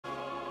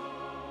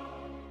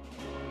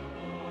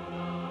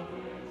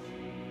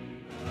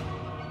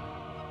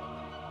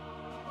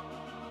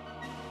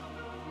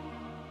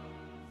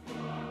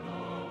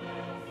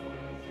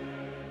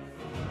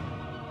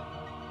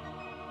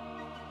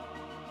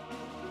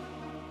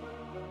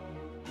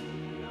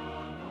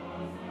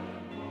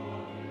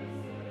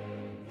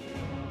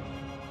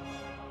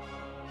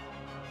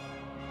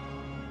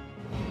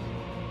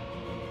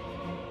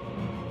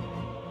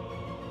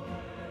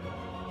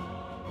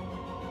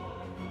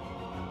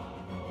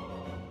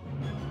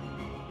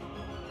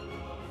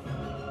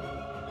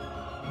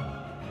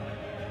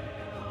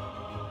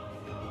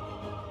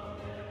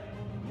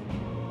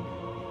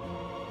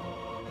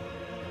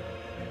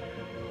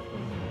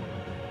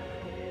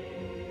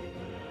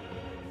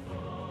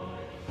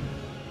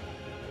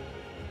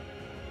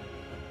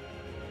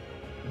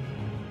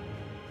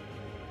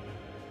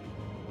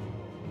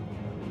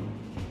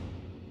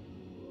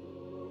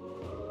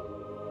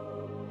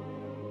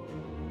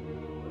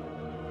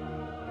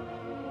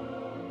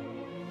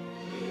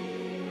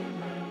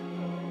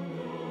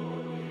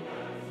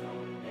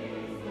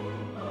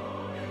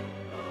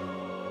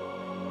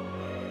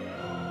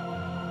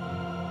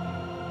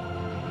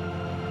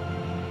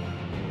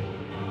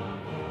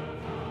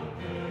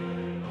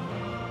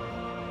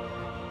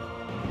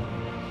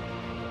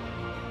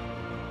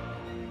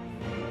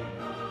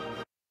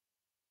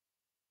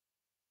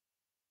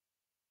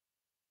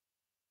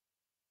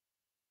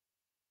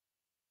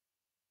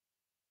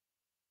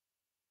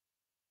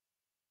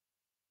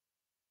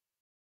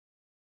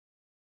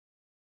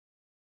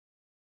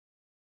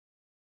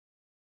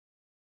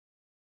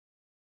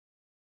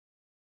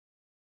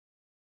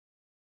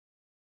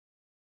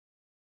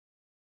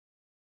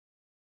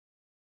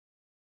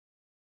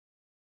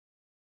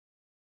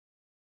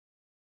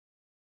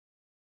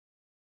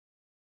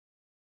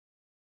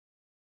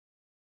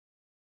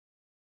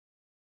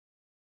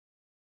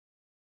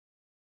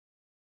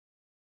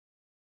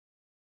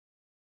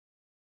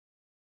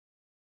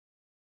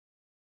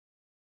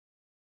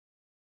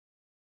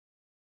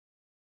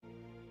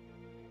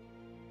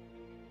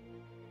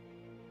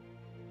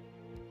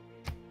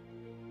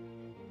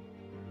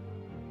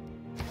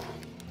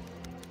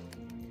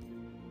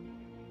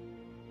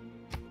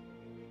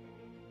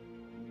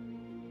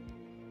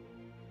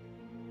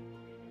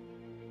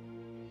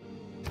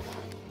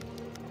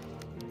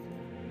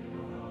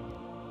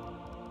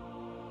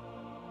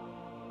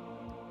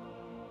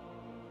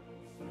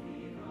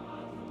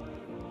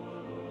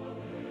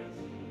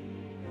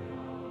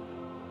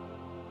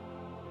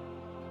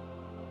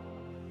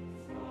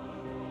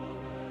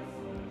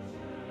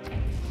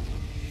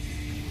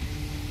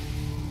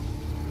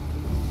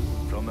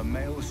the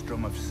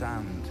maelstrom of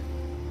sand,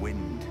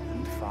 wind,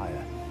 and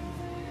fire,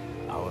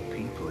 our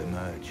people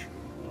emerge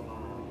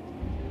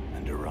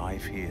and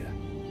arrive here.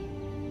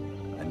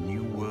 A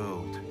new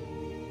world,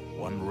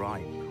 one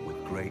ripe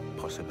with great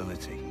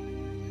possibility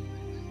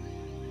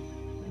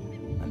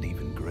and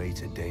even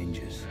greater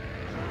dangers.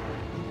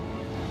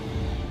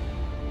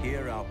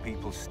 Here our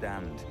people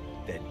stand,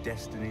 their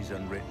destinies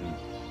unwritten.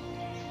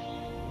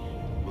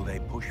 Will they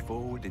push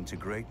forward into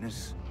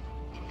greatness?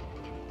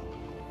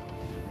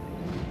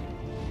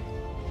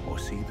 Or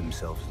see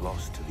themselves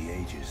lost to the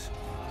ages?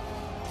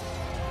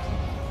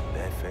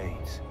 Their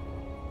fate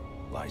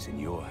lies in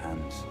your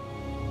hands.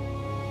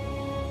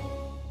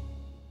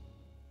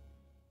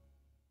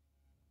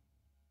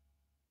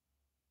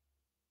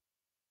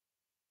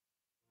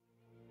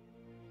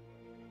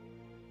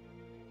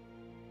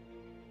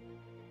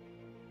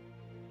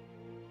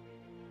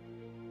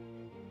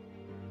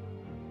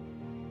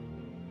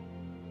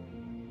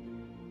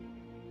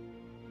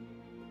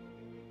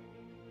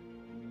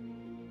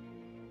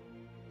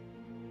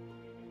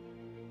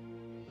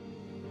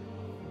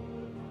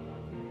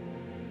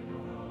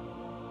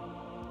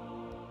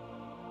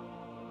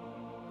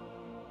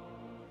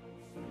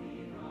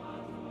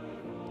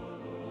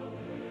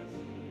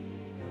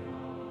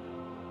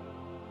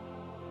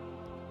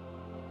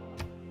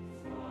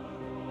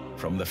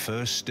 From the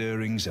first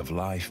stirrings of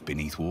life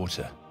beneath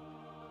water,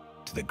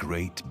 to the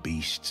great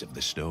beasts of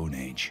the Stone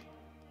Age,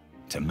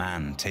 to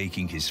man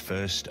taking his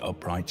first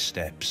upright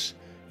steps,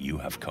 you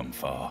have come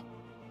far.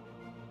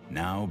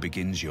 Now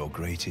begins your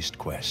greatest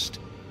quest,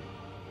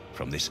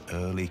 from this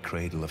early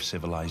cradle of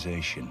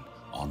civilization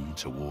on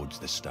towards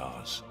the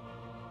stars.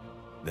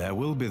 There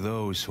will be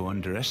those who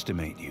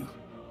underestimate you,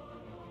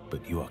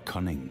 but you are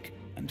cunning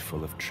and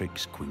full of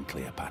tricks, Queen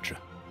Cleopatra.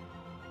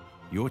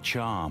 Your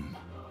charm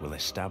will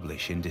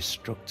establish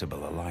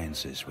indestructible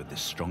alliances with the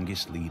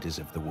strongest leaders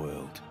of the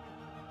world.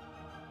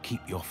 Keep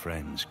your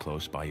friends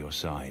close by your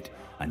side,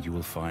 and you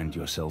will find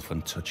yourself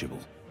untouchable,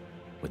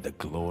 with the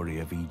glory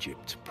of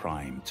Egypt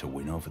primed to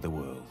win over the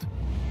world.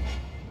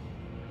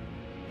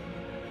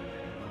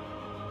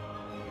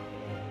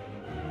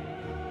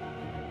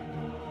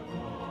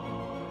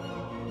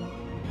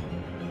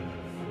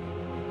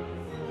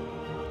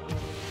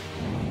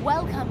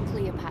 Welcome,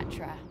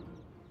 Cleopatra.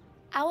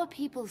 Our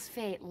people's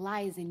fate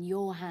lies in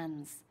your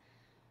hands.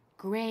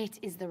 Great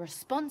is the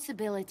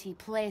responsibility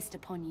placed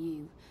upon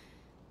you.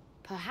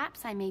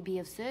 Perhaps I may be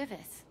of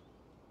service.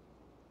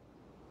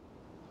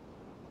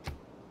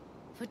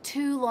 For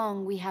too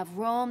long we have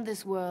roamed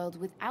this world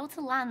without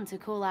a land to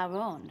call our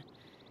own.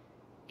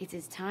 It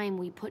is time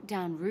we put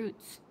down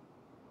roots.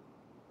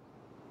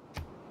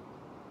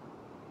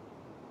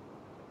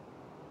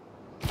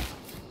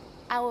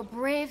 Our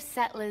brave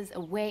settlers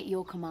await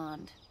your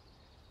command.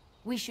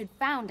 We should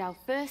found our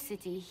first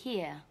city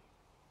here.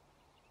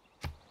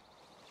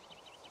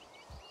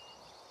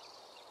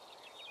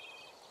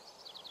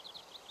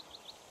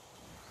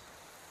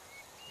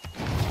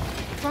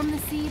 From the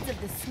seeds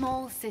of the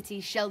small city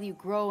shall you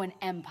grow an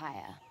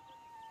empire.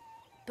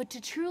 But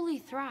to truly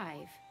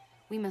thrive,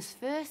 we must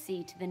first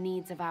see to the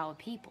needs of our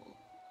people.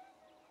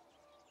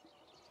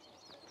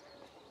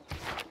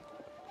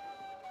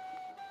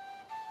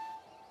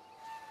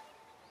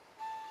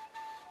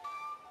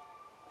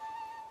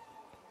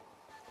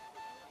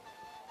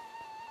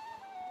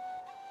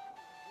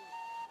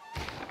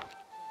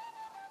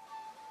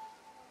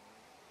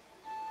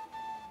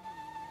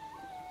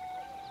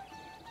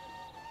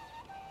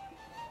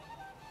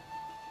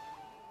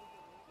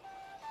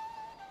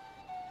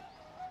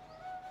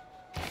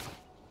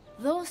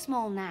 Though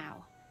small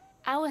now,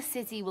 our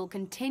city will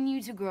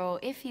continue to grow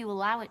if you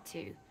allow it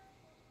to.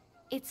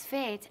 Its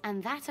fate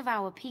and that of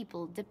our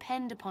people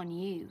depend upon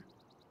you.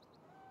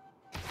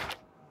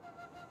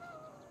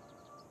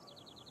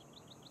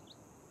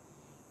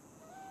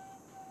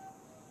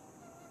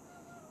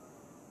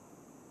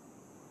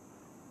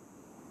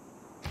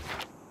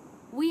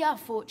 We are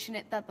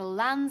fortunate that the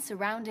land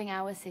surrounding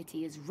our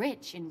city is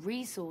rich in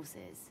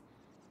resources.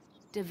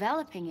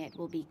 Developing it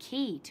will be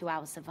key to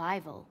our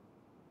survival.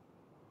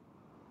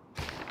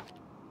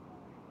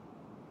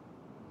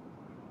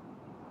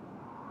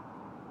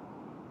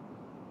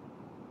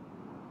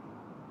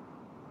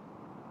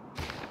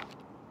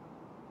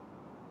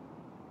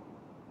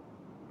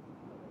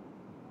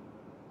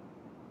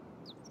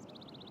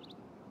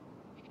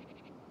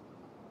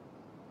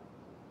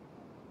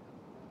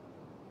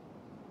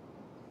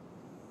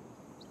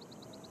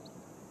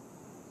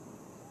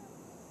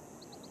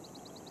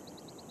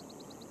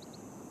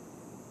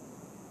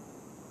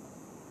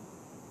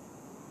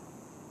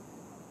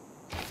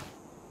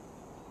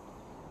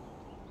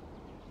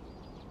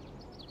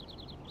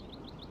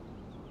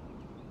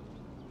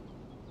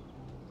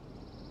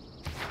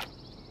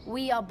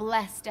 We are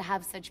blessed to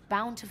have such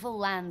bountiful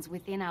lands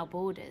within our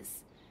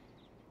borders.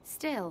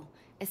 Still,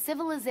 a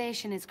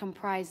civilization is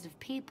comprised of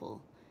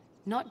people,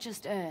 not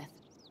just earth.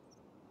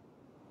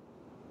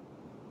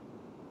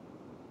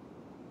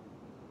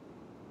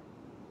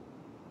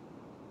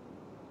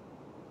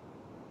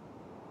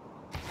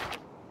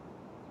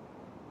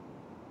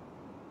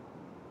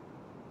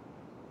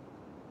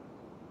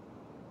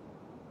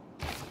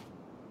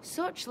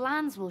 Such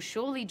lands will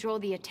surely draw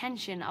the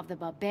attention of the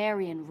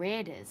barbarian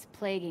raiders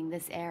plaguing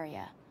this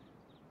area.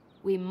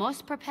 We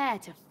must prepare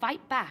to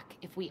fight back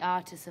if we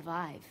are to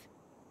survive.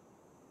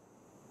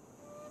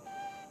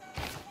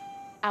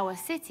 Our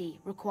city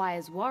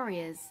requires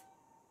warriors.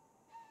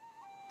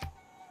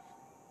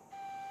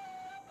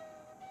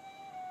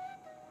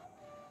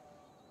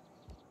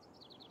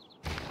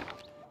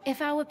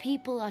 If our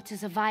people are to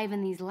survive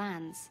in these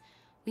lands,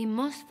 we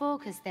must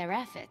focus their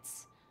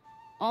efforts.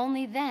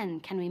 Only then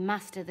can we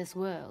master this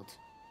world.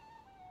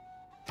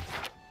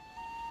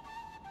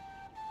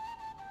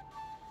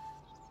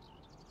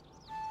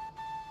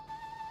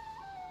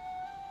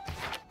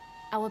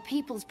 Our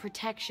people's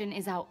protection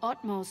is our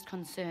utmost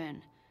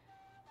concern.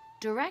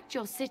 Direct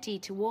your city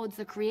towards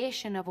the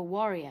creation of a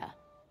warrior.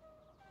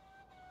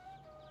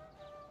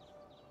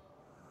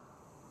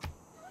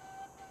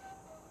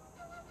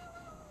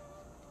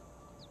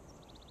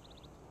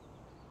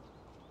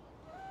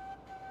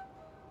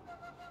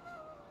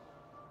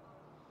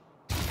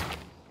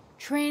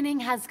 Training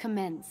has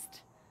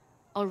commenced.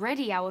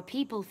 Already our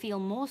people feel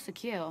more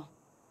secure.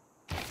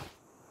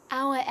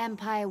 Our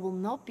empire will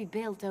not be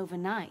built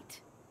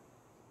overnight.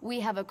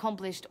 We have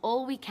accomplished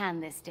all we can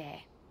this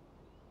day.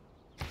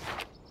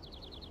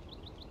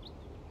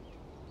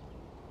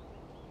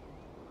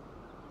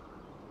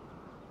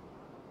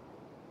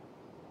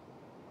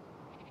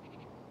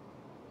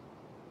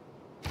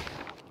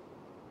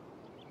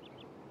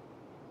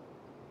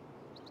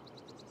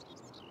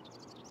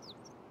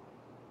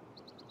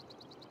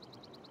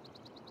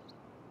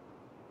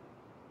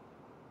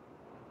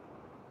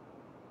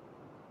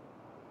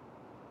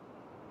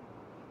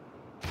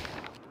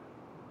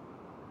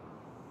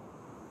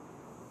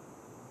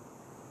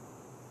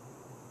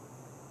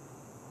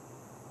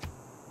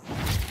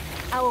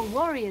 Our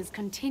warriors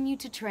continue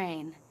to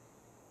train.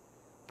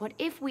 But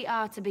if we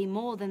are to be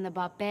more than the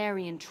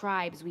barbarian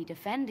tribes we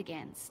defend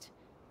against,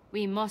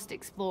 we must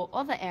explore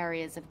other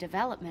areas of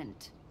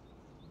development.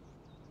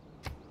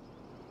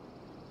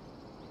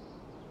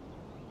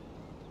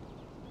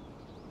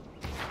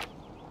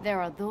 There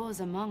are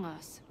those among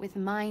us with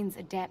minds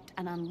adept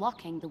at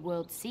unlocking the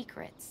world's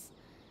secrets.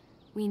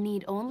 We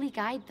need only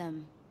guide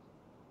them.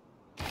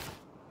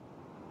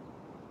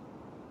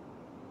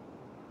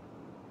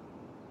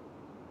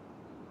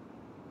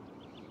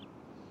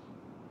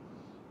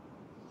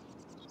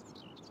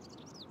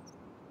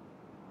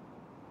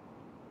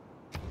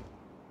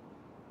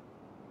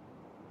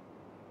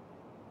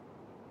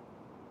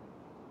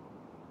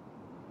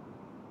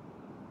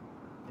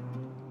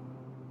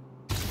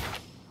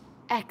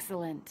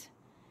 Excellent.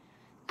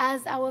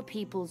 As our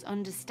people's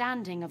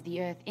understanding of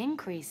the Earth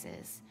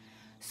increases,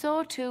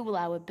 so too will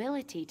our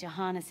ability to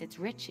harness its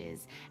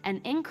riches and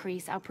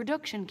increase our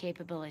production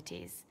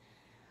capabilities.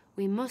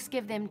 We must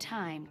give them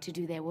time to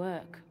do their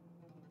work.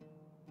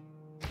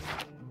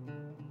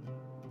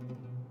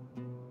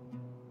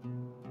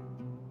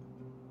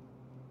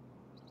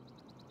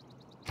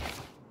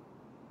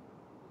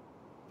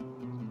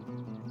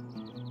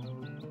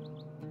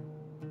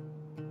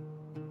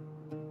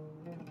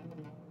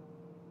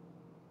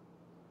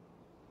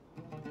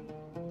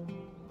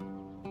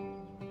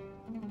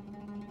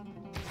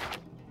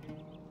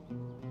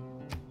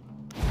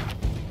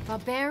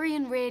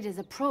 Barbarian raiders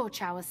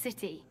approach our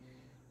city.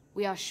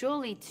 We are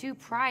surely too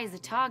prized a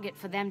target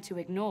for them to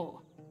ignore.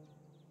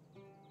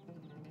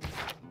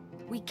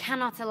 We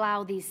cannot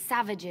allow these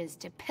savages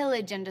to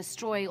pillage and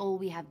destroy all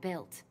we have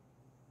built.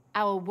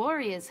 Our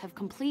warriors have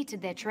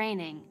completed their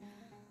training.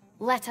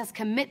 Let us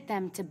commit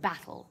them to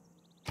battle.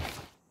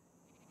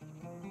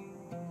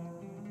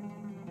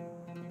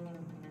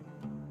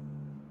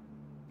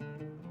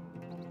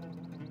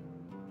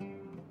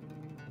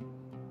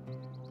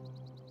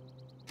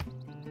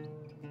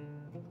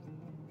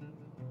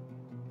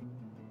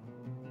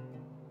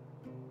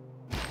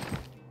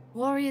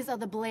 Warriors are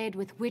the blade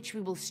with which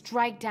we will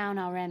strike down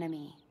our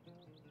enemy.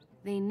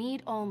 They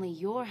need only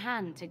your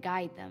hand to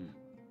guide them.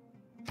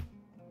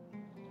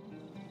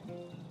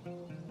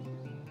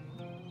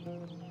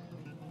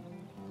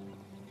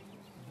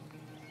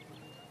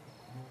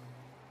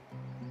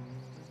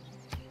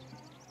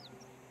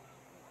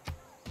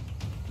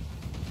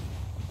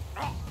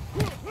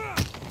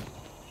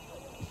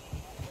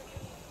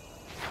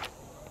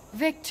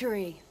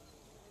 Victory!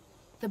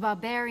 The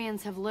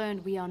barbarians have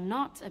learned we are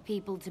not a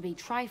people to be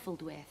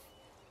trifled with.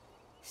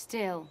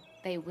 Still,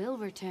 they will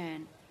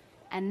return,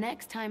 and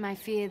next time I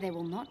fear they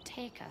will not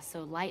take us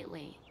so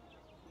lightly.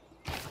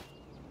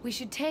 We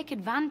should take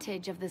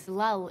advantage of this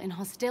lull in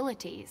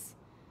hostilities.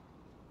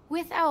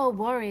 With our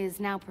warriors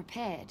now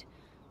prepared,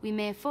 we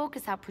may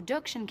focus our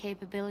production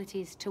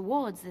capabilities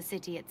towards the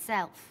city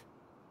itself.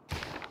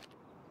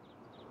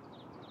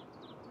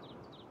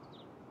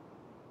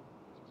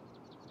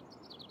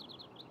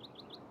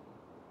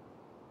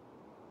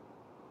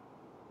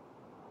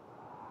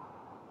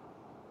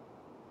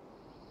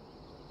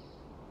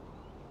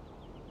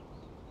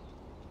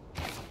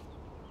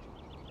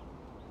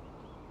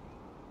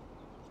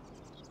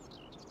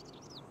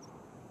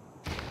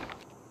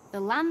 The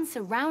lands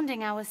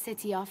surrounding our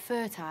city are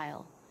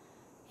fertile.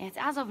 Yet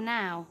as of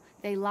now,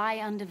 they lie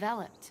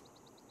undeveloped.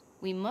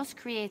 We must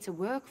create a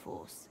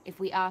workforce if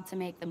we are to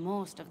make the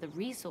most of the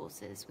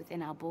resources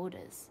within our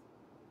borders.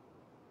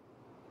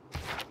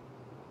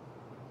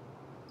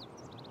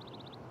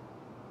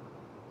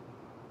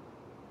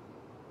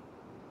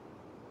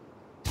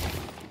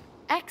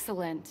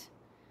 Excellent!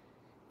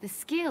 The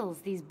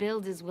skills these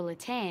builders will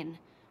attain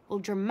will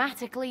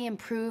dramatically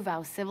improve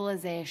our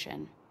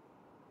civilization.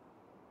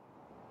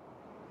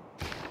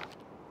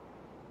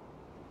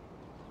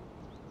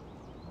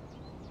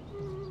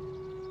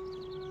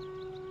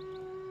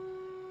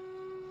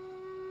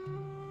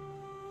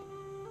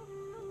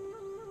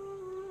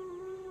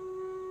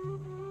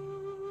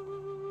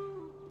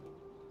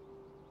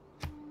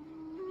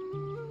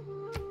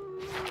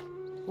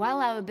 While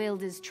our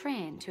builders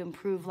train to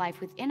improve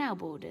life within our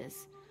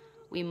borders,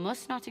 we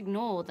must not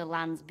ignore the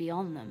lands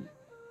beyond them.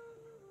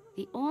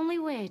 The only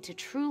way to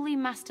truly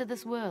master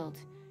this world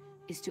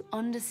is to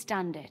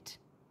understand it.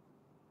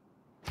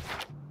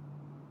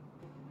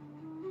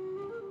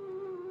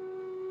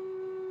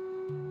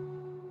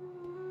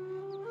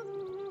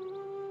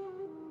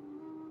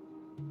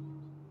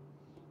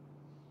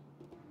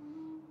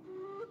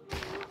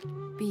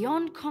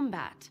 Beyond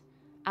combat,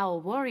 our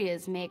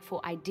warriors make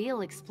for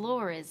ideal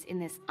explorers in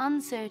this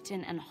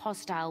uncertain and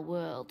hostile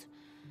world.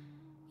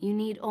 You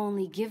need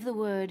only give the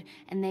word,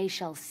 and they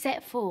shall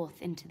set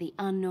forth into the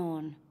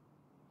unknown.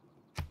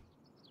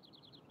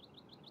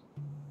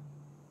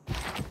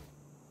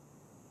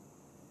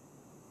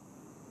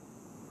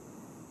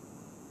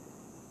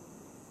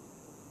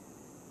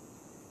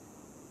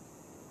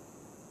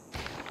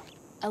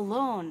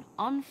 Alone,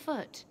 on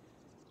foot,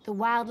 the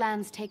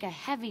wildlands take a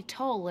heavy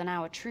toll on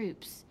our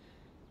troops.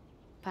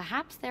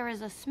 Perhaps there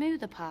is a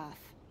smoother path.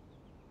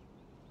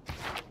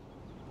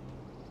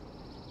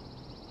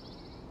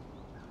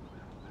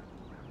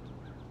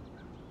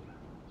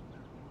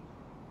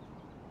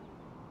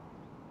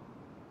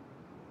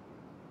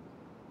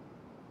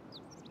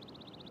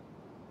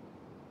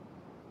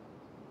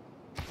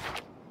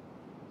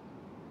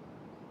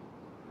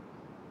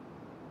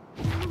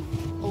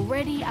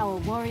 Already our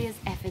warriors'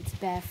 efforts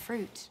bear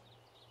fruit.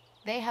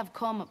 They have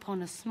come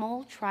upon a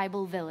small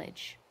tribal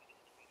village.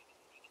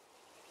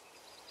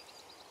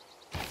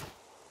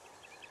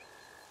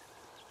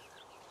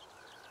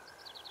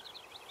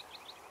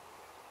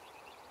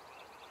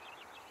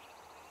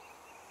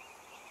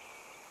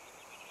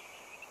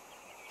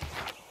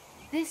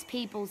 This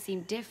people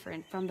seem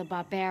different from the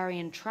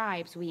barbarian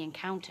tribes we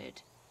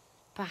encountered.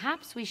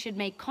 Perhaps we should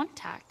make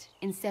contact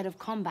instead of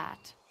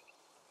combat.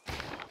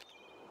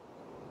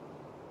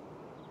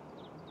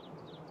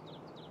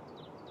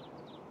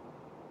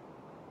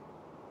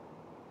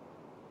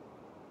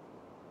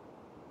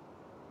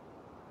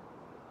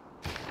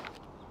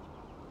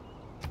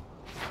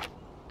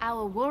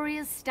 Our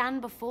warriors stand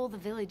before the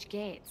village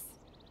gates.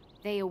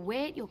 They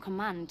await your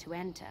command to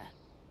enter.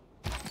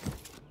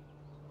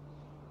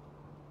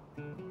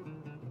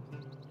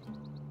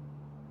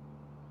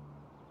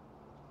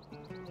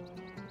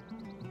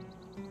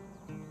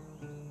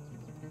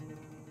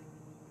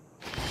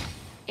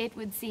 It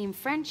would seem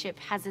friendship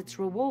has its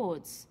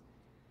rewards.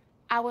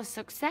 Our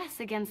success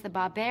against the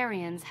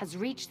barbarians has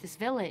reached this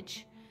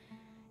village.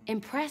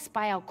 Impressed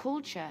by our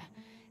culture,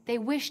 they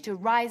wish to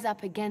rise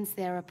up against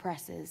their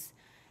oppressors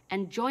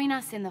and join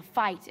us in the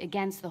fight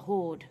against the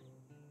Horde.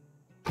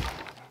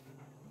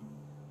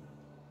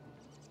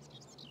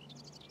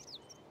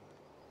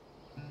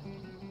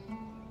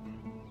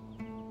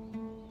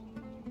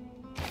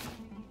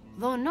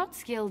 Though not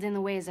skilled in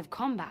the ways of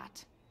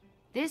combat,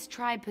 this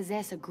tribe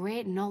possess a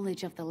great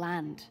knowledge of the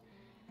land.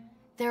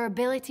 Their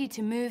ability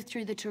to move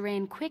through the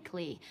terrain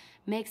quickly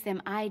makes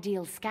them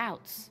ideal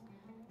scouts.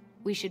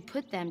 We should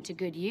put them to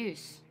good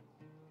use.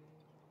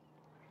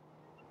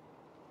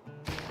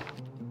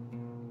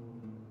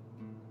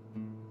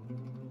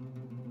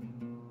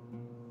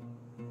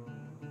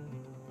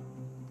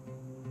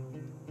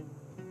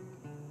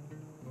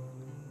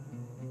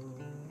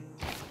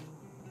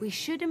 We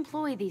should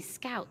employ these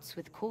scouts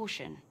with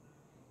caution.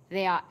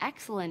 They are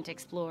excellent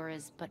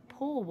explorers, but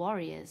poor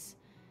warriors.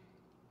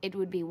 It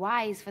would be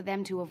wise for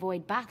them to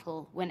avoid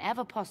battle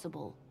whenever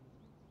possible.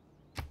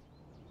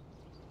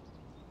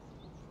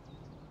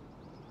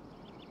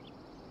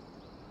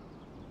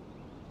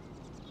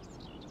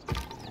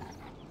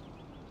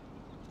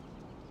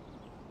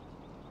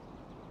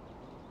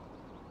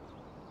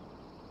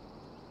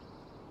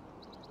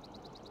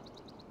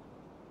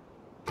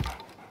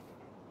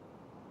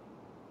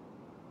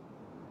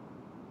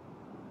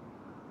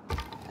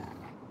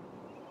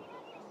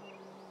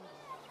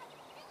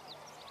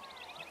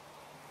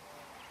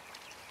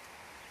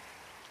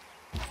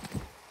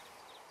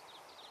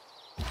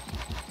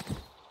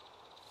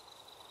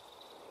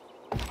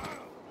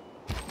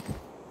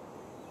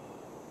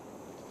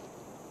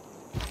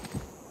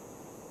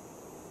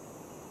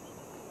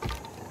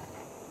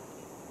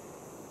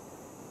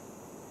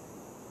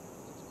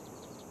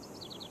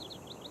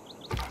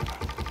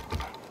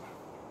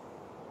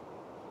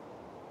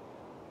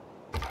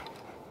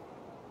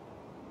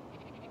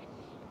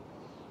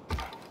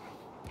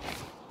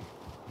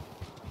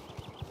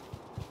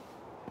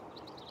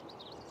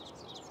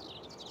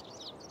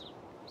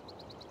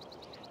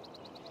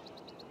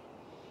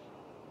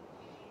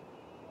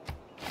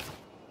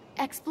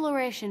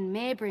 Exploration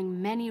may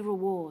bring many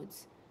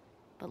rewards,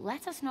 but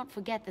let us not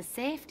forget the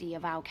safety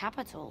of our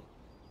capital.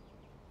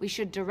 We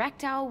should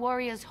direct our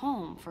warriors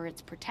home for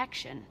its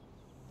protection.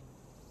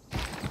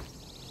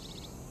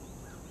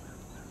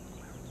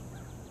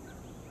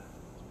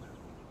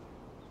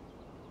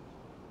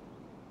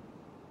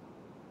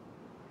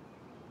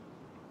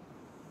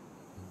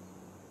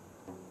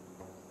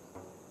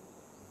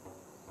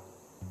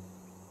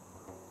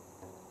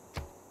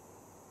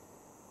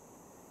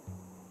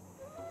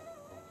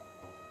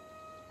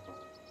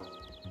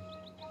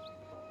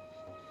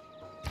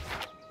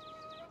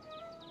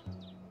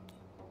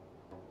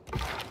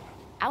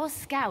 Our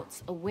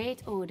scouts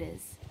await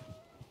orders.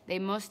 They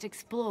must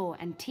explore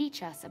and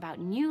teach us about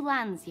new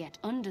lands yet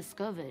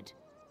undiscovered.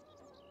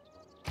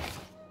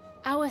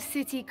 Our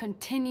city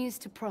continues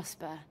to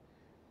prosper.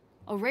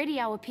 Already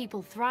our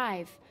people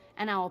thrive,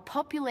 and our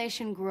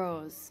population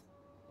grows.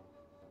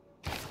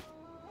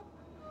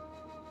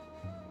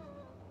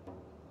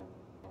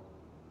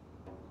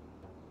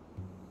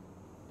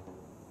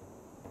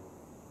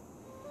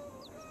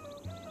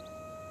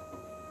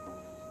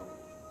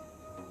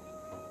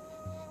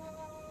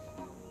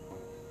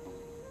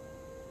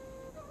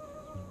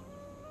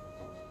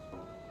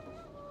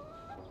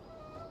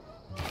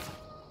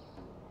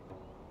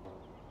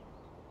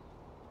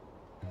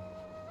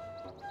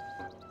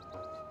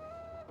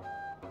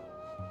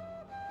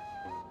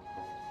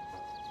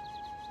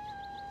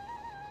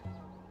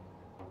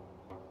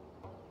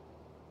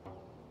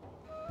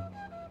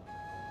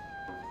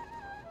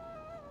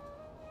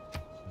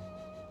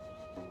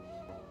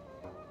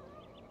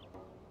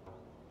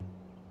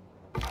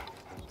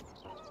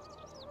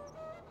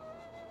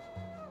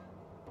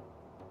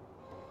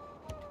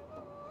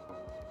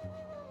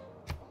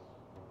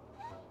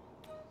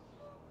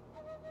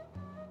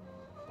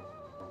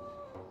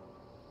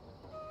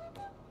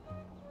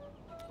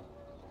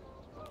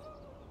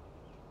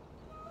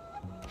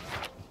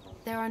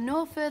 There are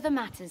no further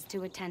matters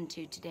to attend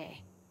to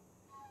today.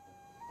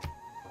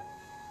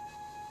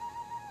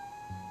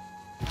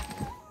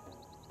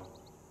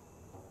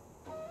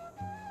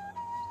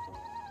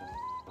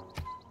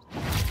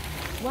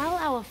 While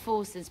our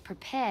forces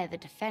prepare the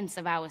defense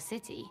of our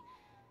city,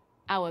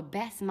 our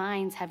best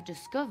minds have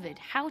discovered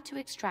how to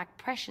extract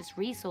precious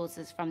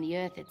resources from the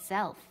earth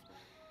itself.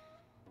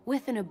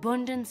 With an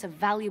abundance of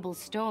valuable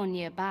stone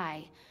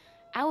nearby,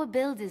 our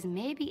builders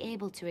may be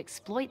able to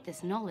exploit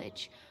this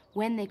knowledge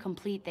when they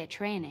complete their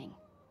training.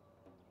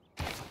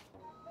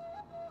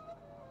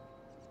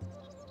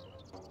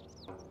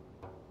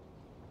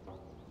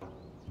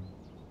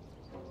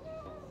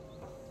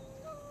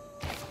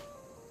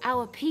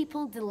 Our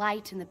people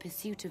delight in the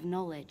pursuit of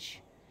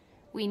knowledge.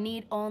 We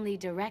need only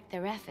direct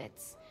their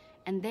efforts,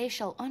 and they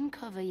shall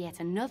uncover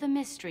yet another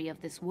mystery of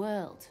this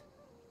world.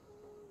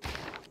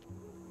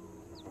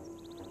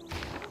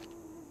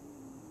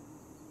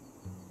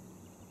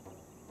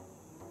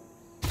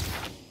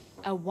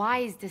 A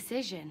wise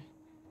decision.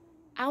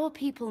 Our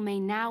people may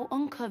now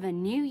uncover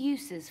new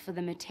uses for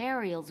the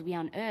materials we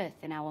unearth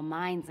in our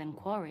mines and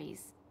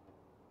quarries.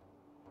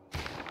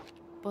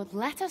 But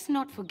let us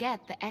not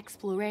forget the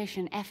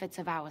exploration efforts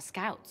of our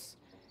scouts.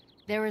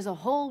 There is a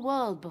whole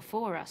world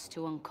before us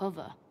to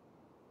uncover.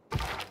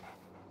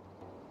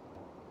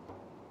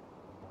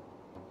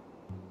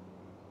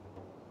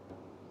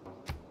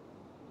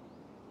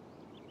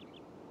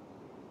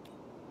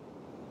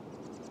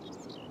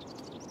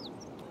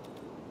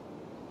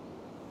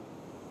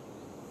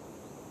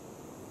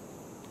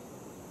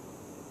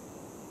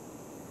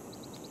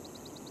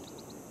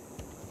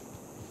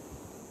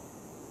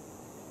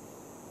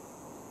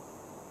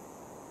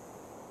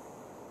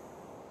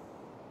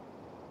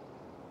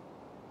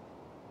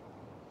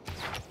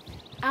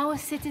 Our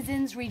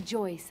citizens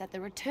rejoice at the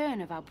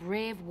return of our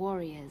brave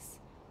warriors.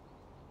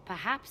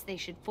 Perhaps they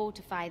should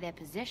fortify their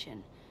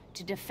position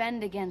to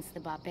defend against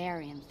the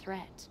barbarian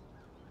threat.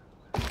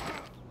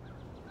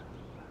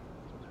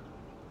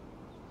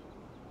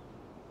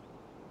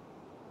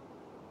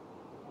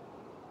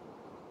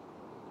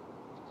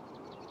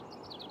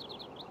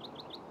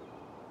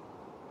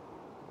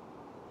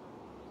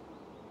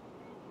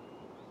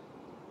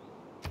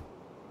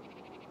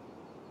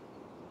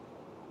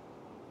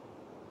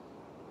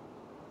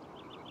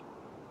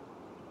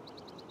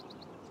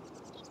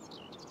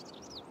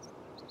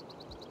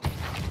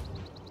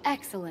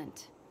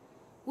 Excellent.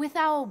 With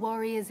our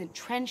warriors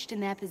entrenched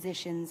in their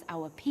positions,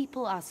 our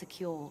people are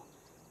secure.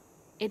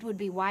 It would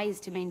be wise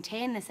to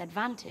maintain this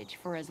advantage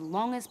for as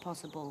long as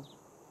possible.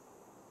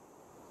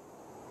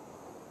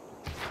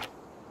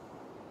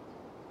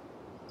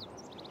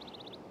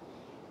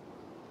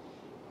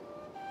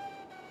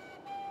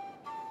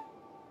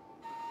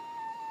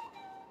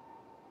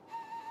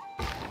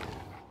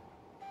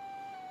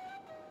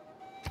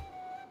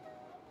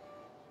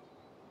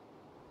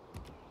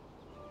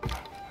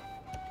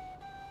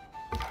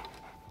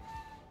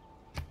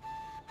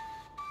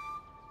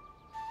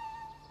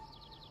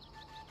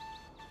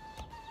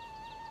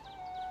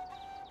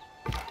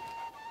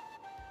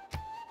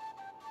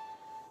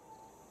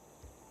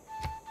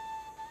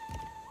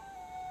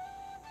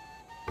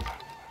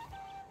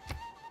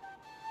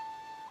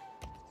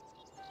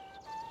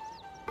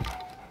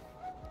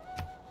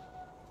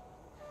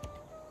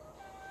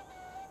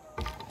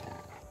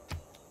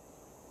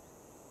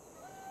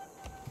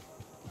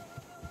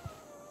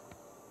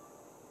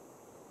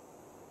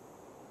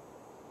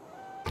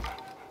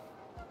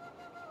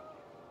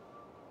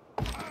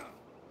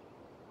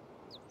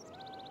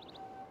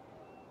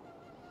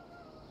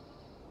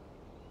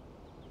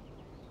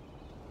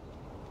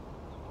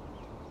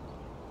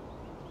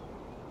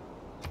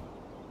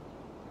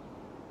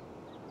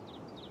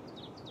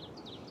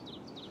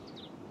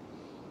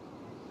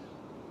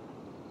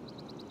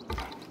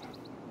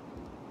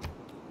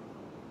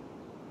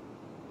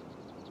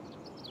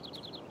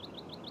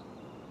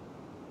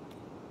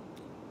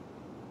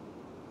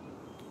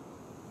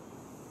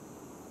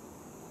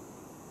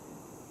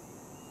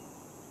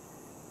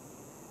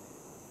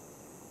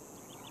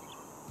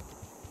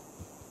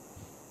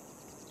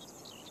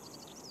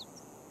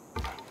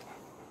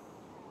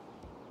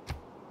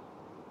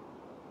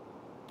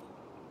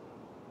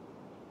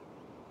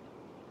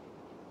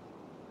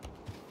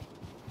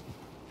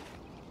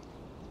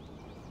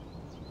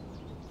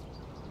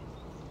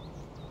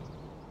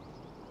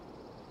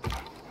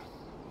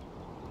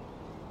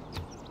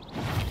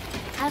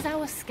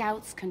 our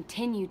scouts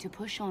continue to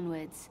push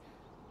onwards,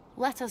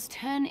 let us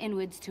turn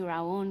inwards to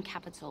our own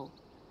capital.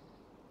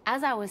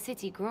 As our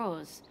city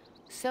grows,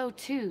 so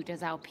too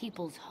does our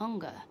people's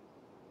hunger.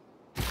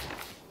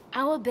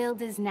 Our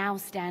builders now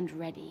stand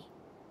ready.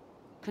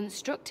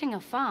 Constructing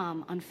a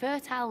farm on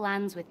fertile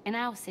lands within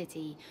our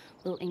city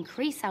will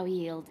increase our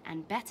yield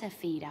and better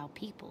feed our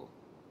people.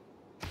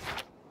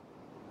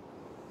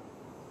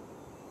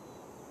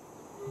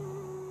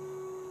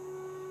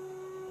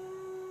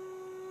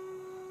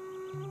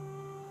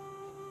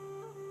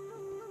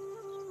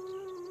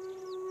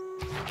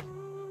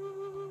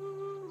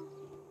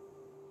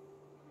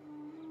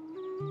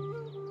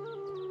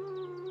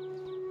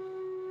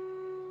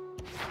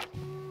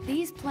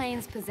 These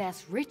plains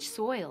possess rich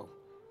soil,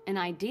 an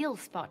ideal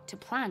spot to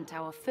plant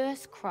our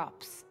first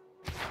crops.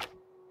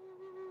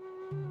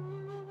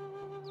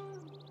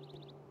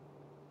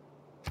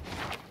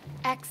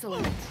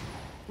 Excellent.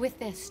 With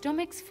their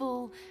stomachs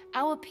full,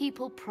 our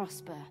people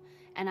prosper,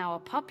 and our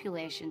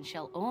population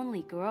shall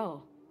only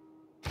grow.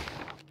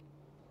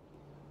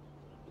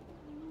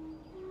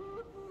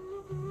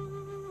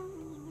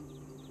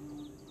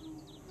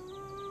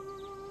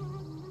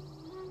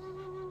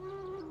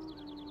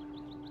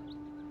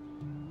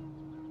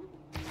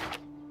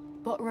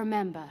 But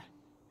remember,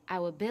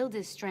 our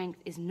builders' strength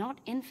is not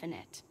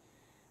infinite.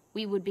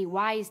 We would be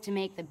wise to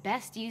make the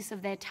best use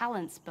of their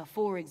talents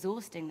before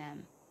exhausting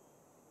them.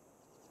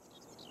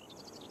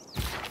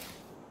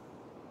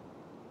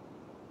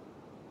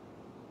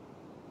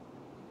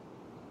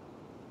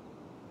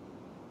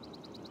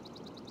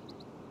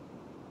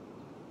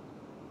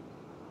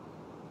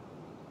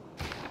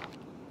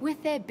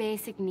 With their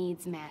basic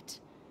needs met,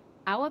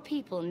 our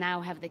people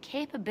now have the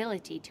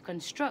capability to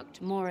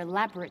construct more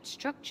elaborate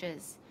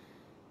structures.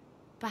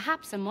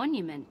 Perhaps a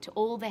monument to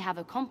all they have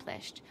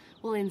accomplished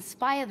will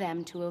inspire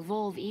them to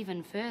evolve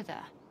even further.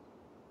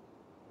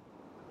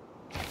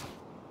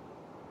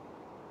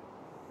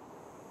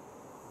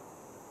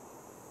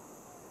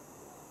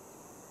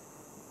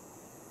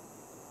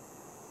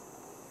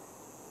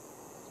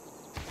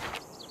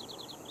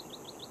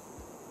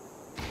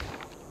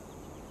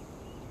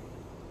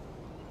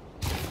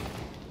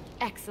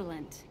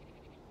 Excellent.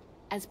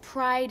 As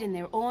pride in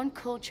their own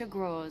culture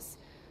grows,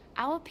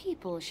 our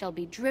people shall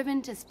be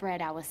driven to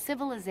spread our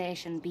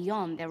civilization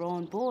beyond their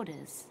own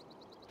borders.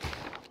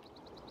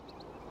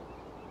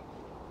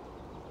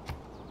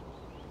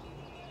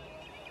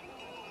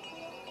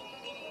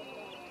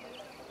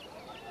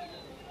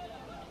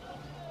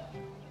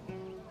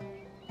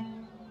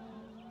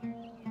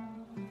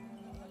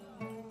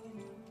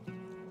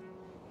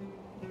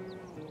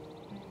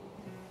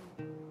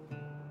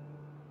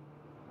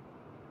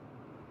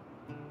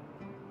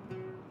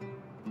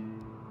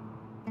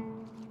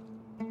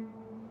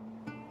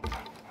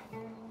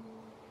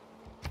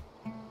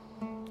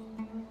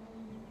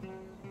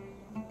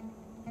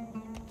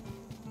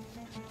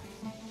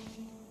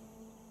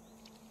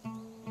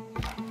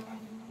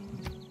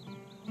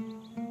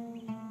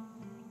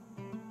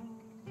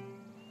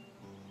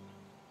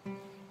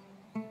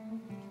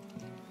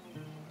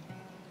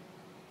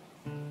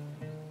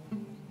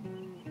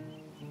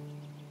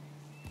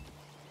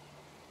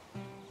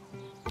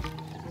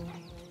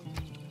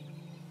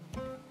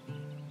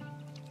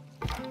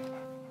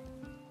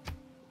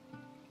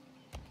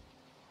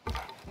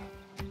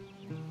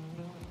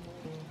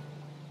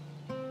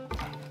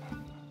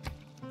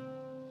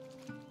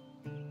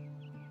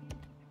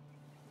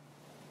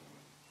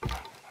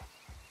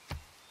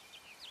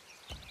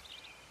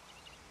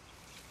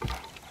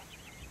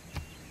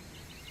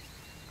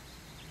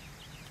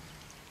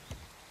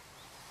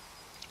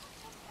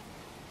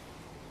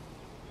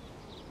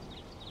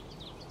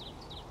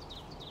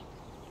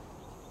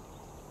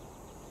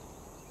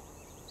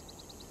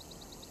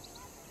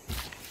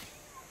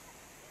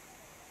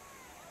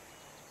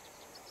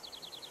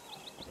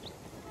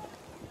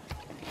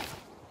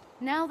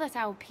 Now that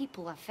our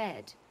people are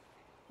fed,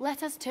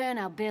 let us turn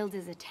our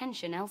builders'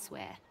 attention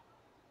elsewhere.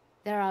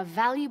 There are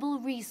valuable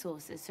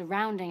resources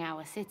surrounding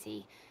our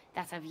city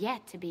that have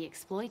yet to be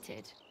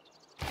exploited.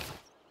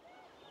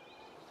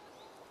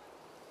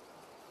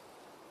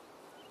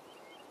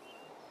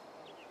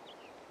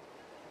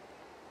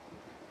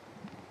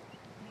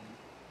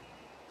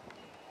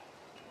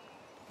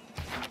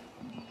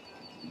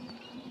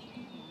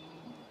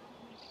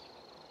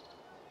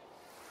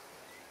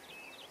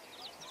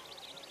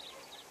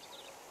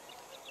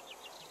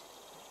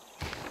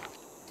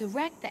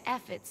 Direct the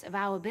efforts of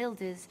our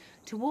builders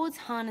towards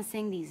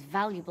harnessing these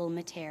valuable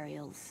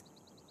materials.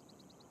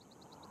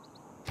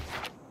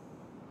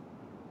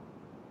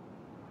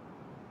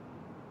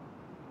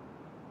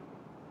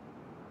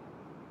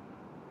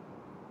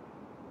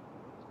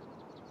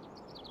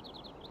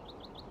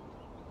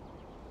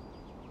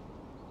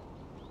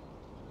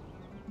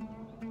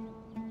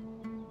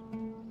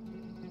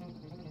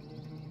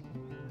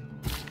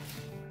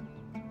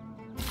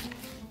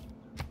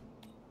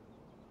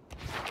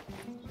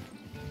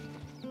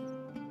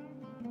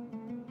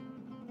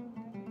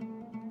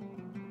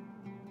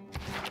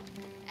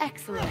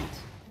 Excellent.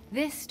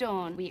 This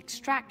stone we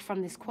extract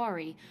from this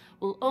quarry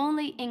will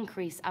only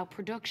increase our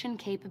production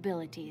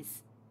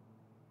capabilities.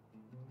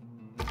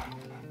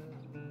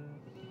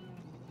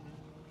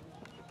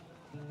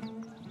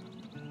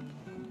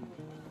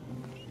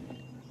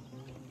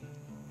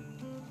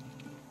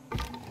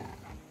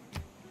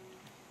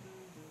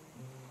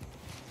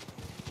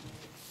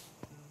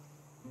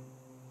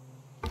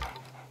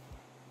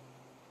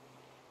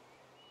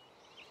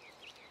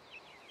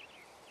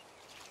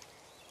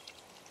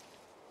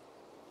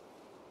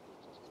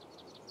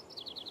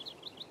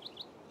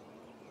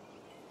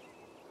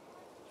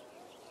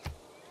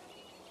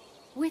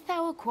 With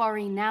our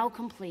quarry now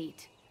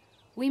complete,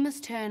 we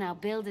must turn our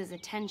builders'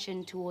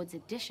 attention towards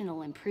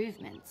additional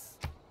improvements.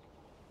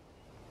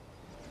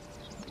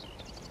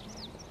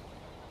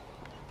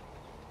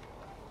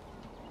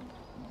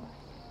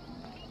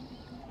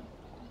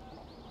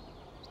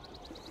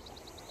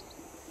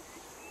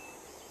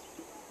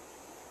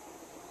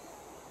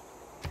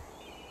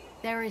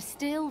 There is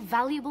still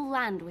valuable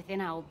land within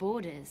our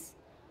borders.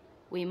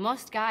 We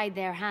must guide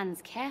their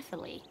hands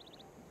carefully.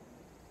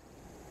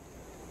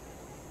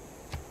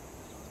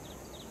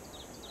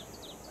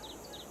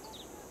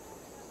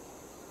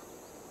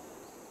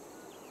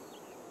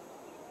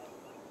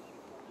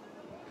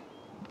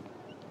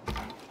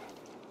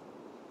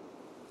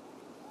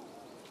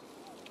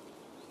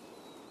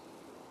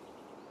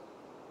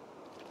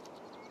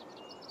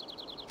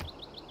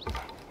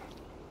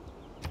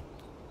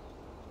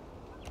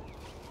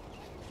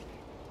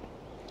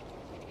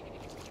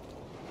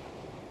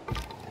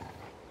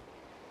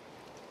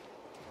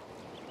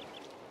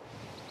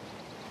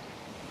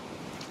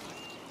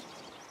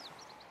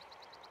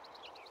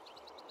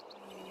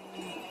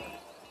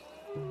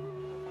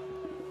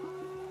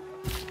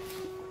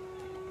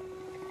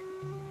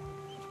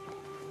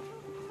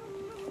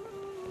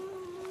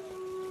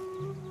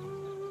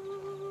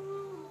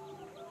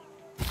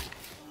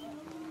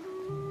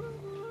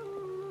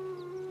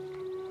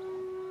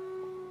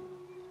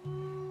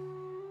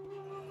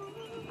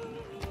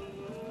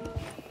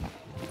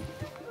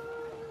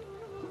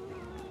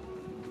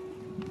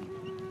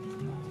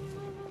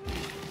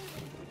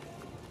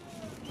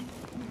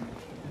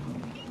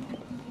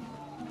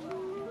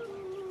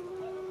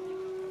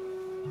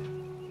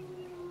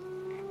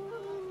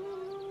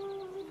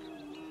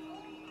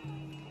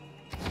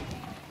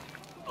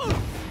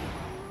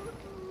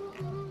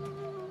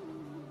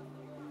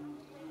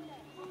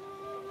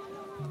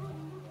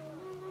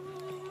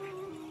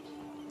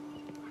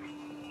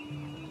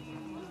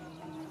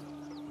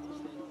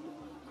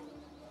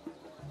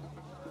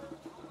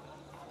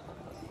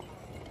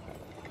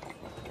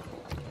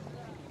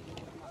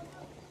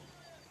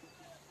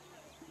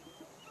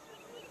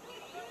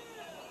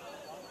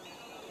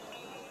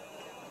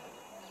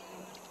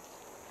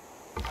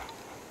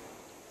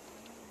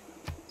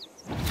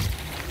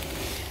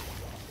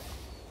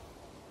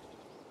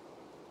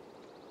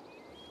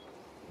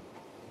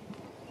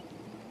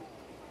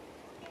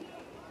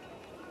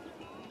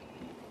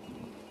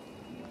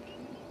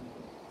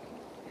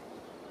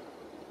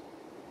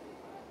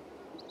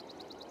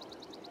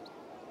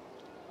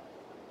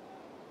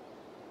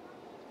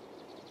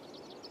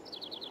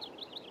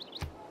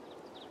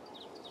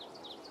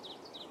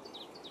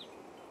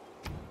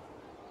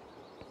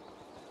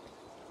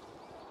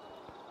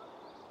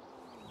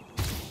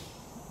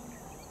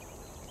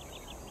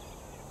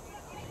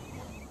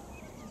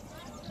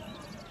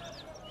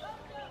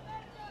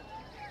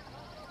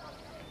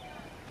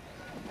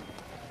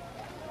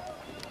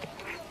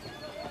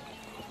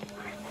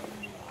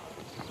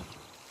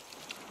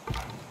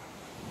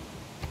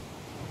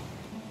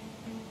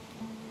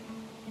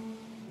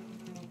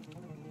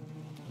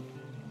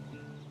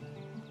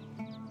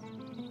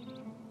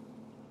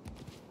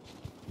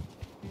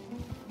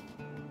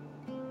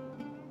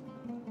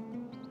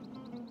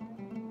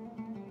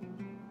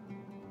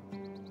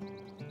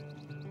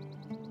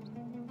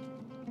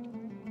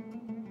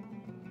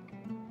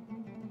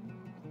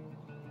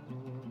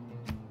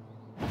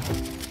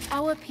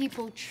 Our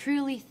people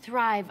truly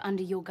thrive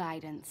under your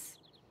guidance.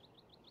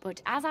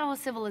 But as our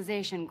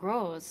civilization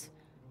grows,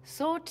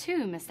 so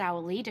too must our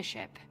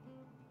leadership.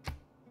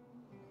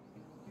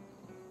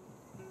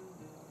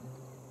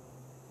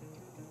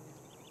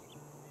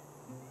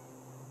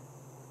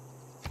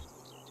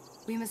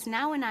 We must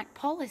now enact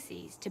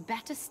policies to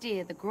better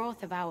steer the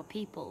growth of our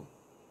people.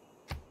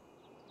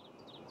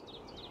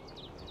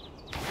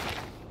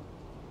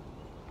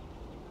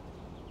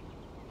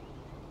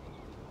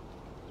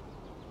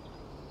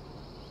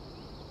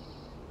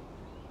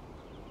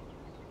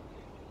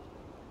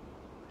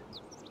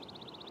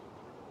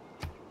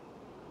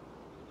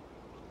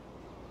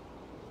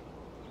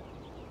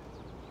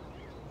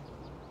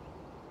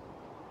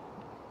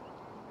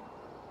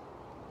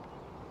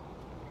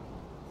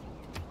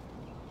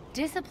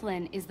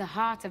 Discipline is the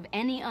heart of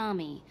any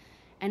army,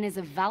 and is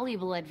a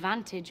valuable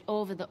advantage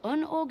over the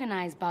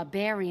unorganized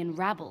barbarian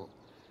rabble.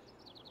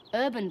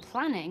 Urban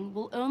planning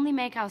will only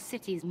make our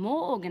cities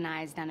more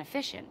organized and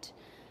efficient.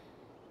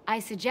 I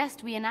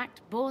suggest we enact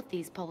both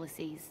these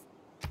policies.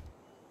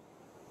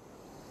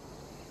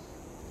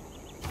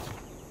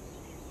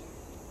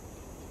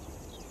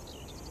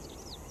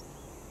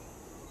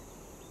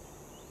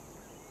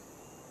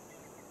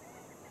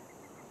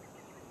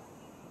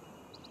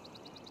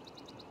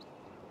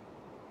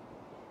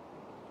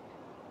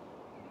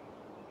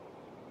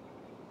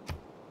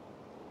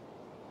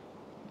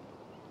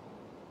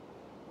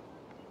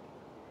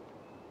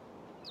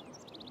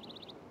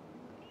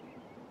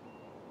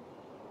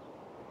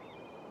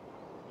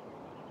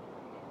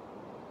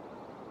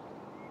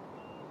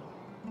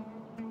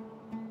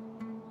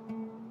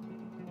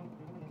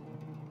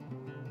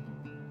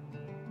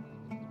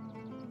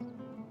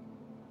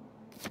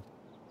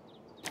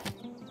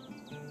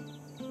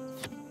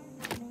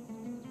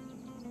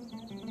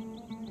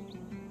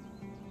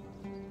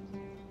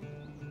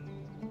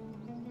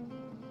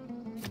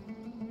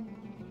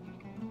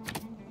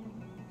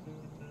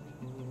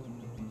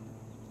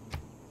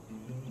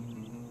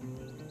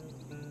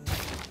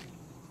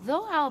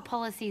 Though our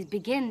policies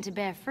begin to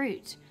bear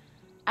fruit,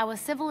 our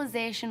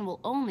civilization will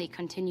only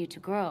continue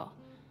to grow.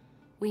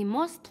 We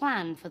must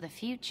plan for the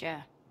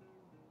future.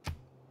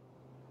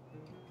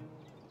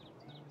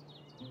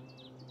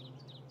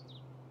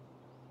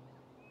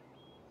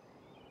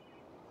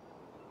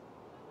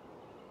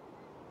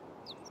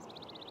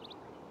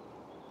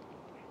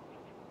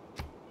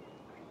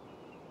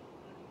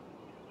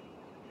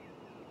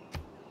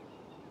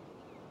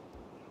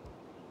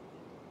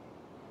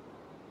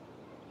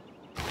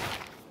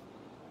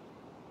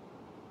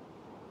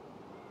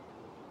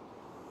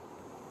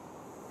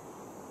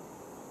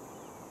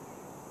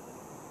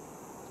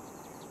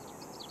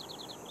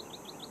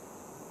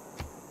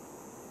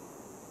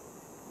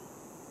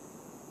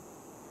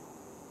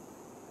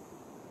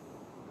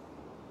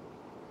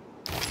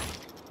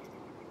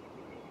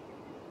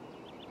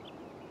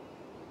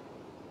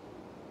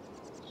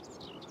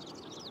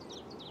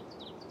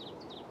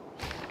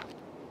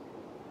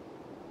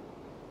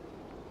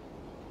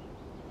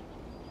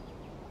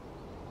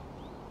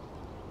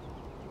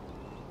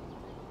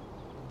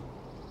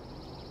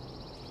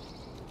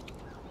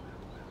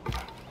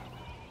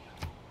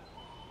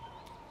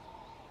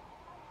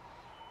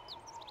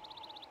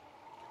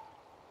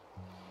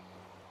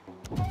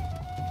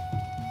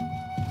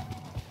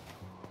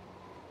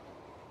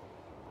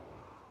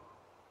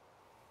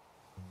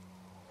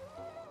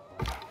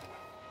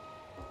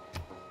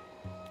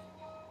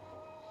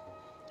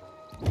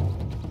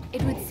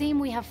 It would seem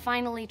we have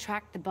finally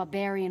tracked the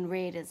barbarian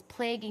raiders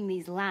plaguing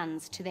these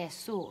lands to their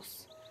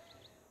source.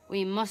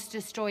 We must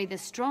destroy the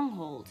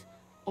stronghold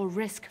or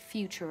risk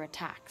future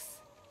attacks.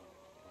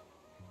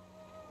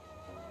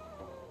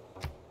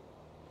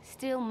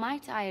 Still,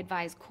 might I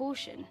advise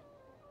caution?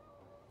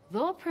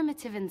 Though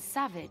primitive and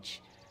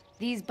savage,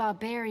 these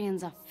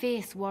barbarians are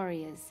fierce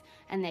warriors,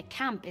 and their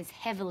camp is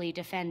heavily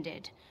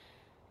defended.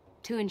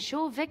 To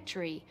ensure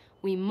victory,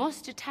 we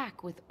must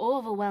attack with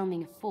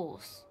overwhelming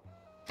force.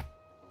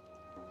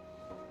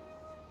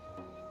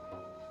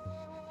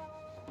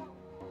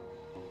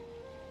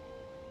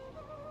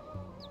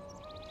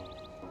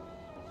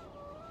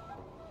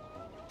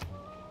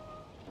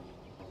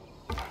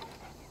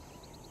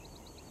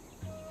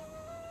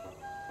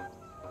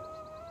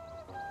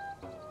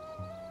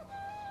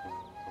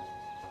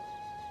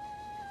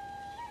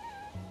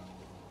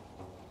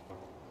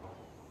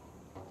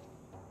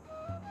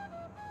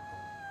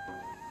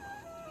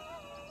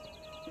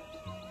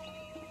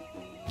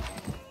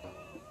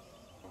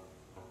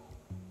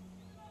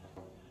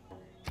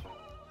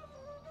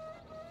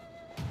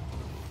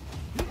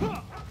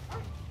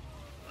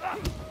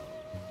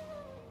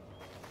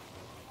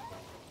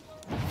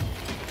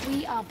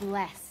 We are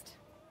blessed.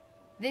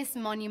 This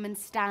monument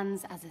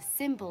stands as a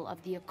symbol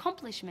of the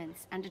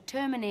accomplishments and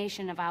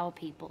determination of our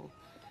people.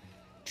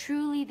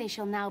 Truly, they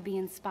shall now be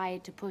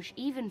inspired to push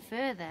even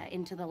further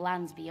into the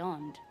lands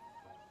beyond.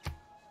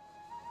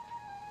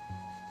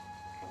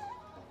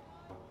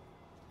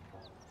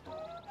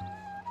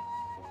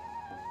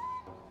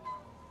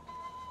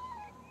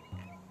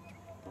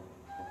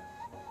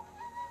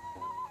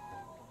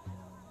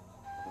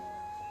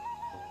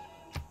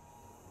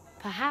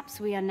 Perhaps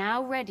we are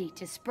now ready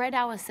to spread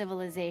our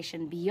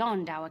civilization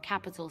beyond our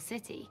capital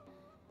city.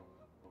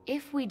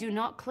 If we do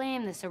not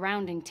claim the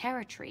surrounding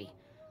territory,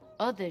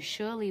 others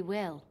surely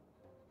will.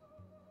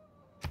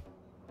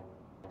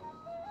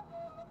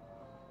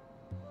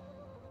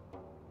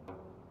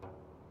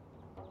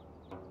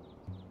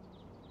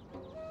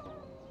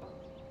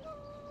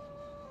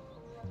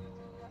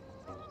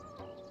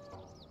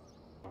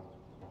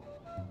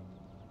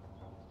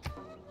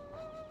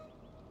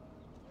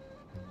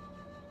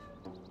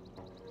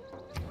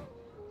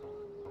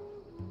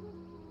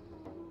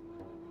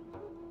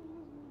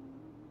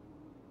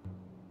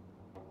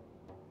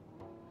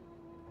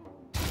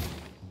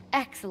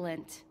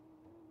 Excellent.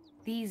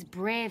 These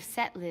brave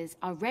settlers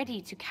are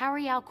ready to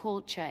carry our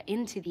culture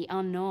into the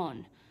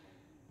unknown.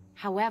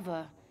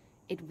 However,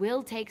 it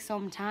will take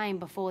some time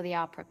before they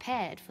are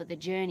prepared for the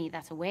journey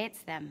that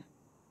awaits them.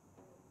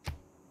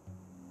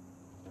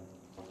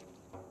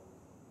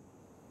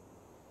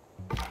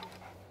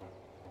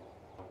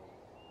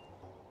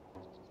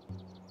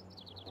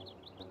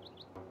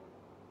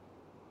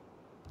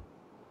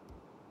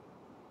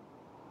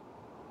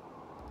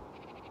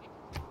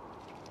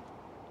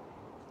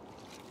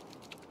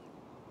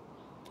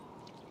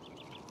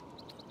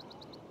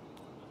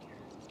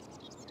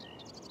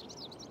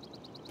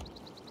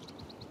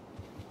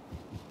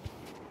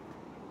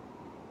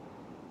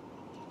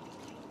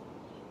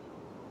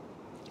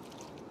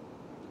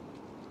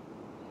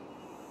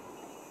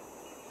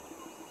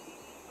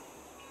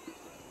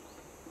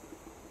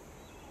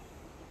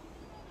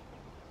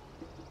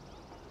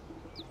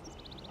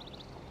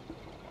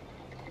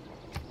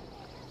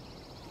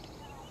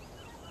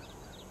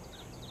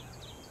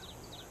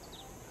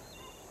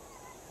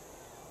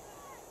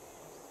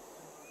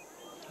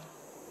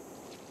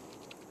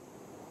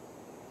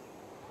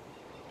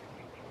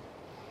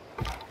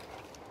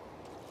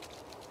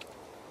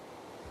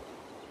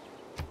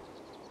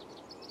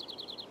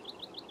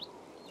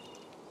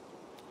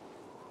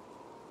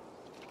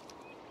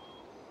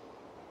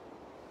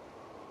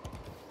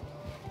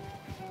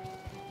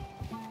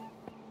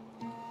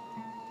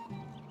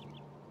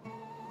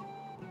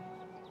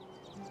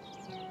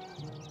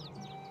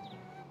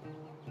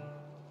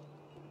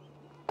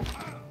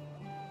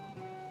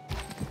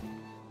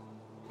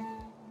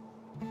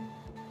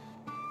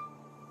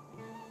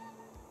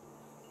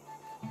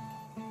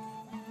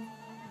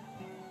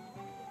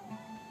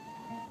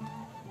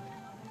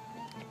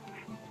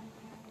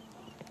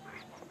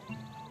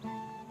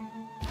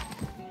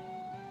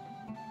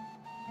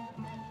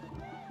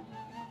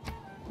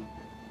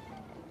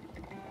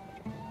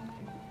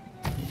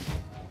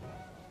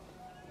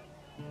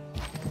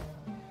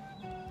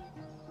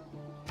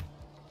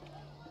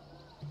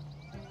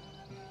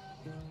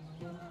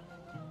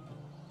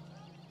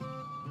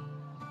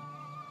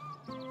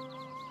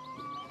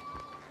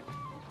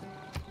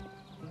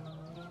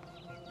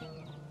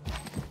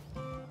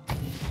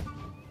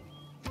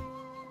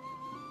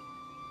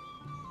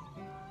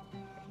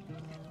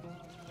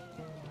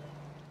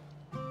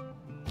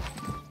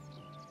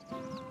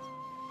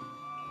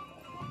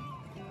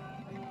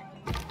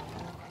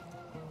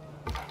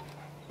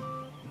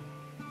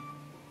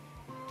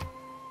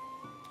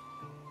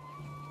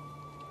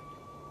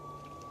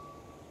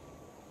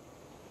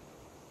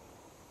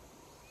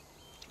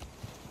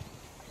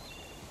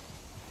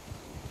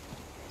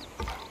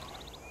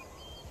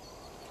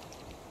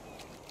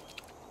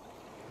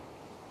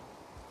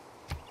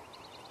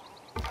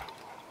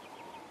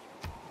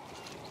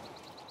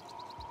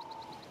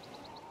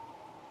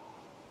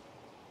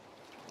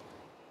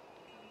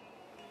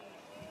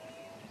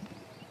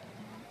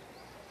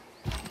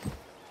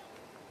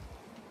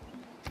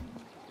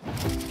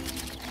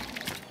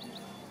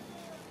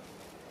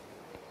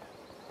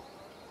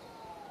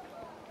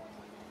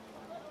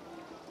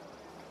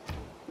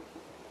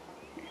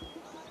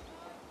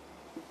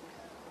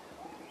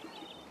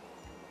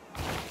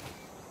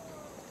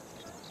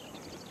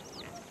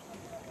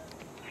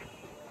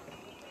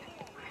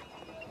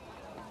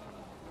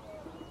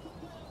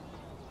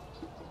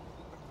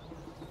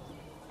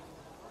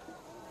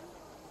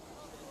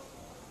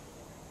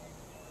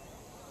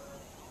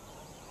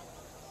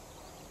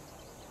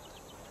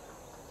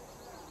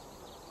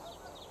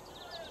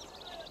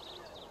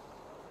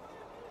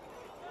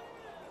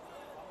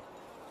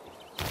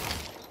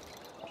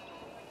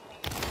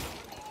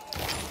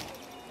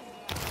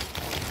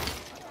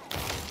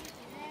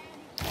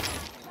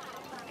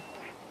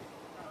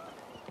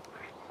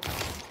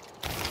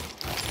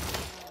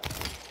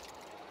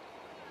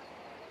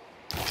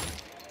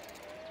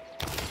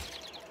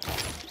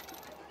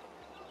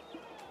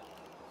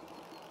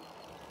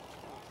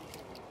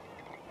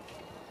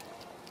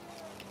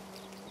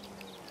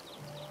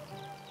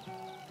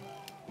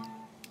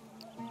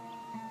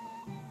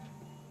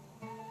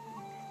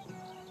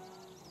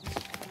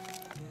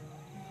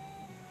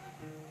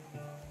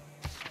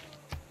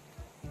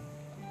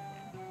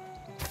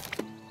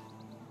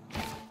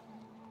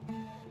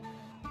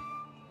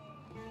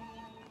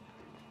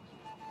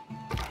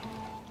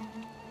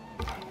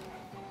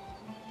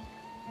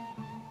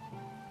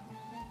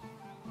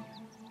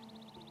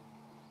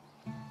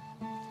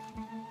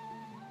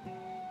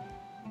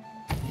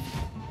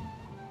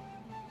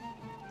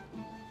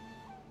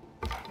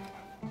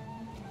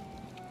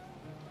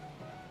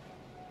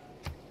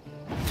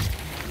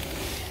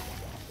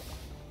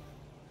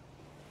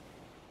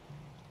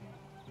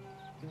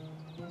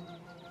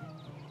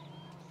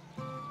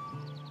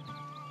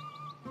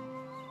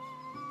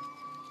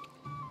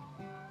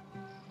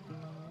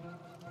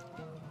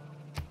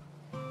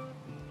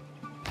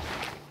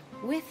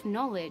 With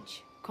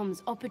knowledge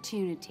comes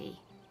opportunity.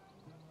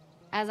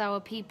 As our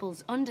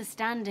people's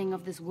understanding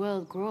of this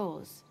world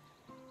grows,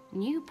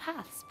 new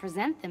paths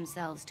present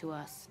themselves to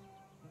us.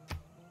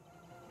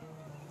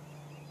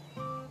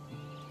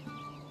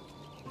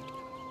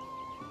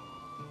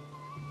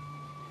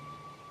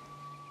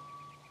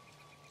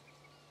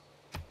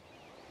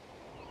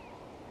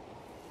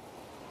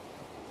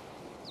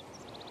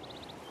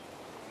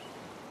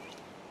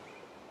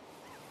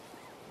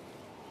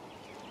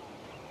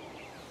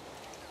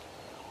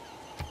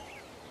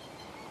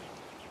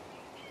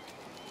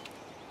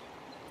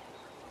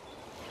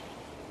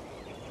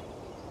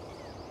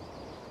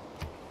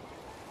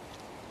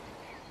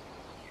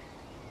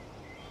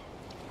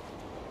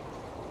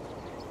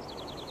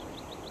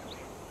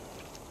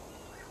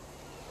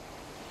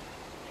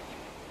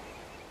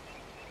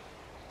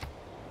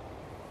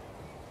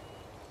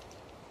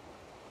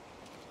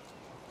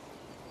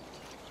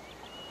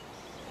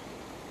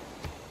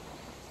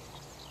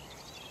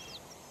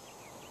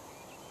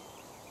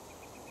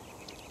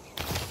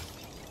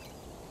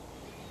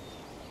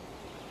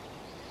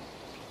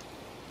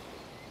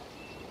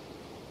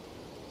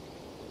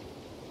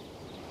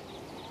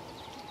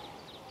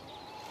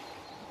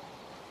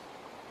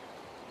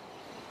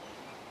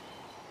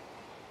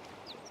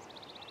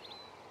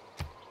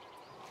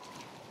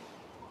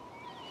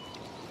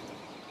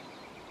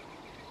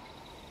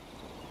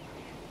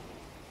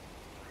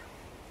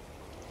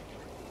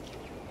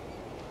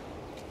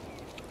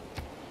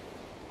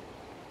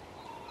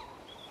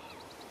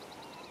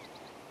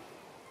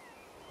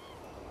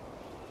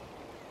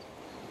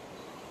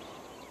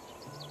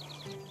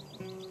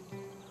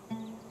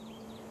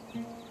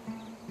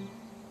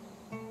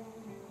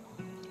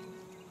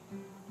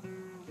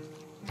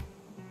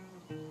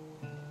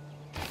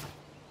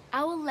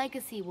 Our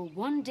legacy will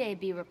one day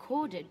be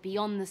recorded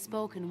beyond the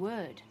spoken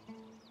word.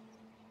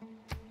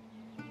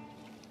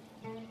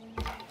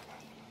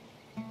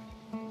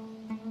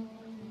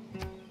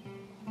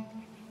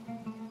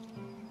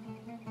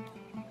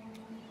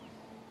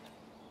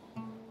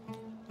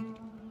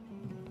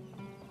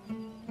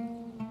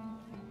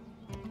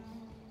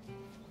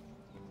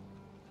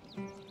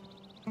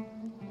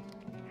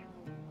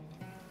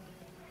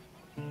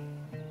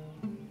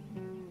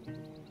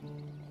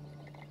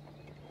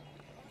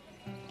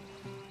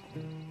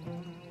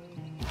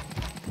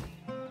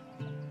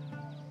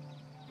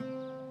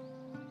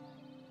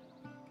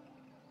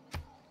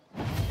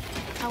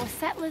 Our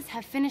settlers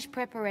have finished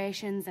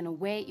preparations and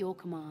await your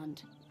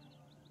command.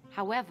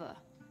 However,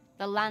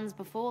 the lands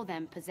before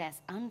them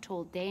possess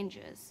untold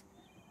dangers.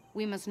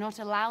 We must not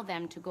allow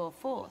them to go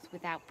forth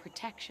without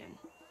protection.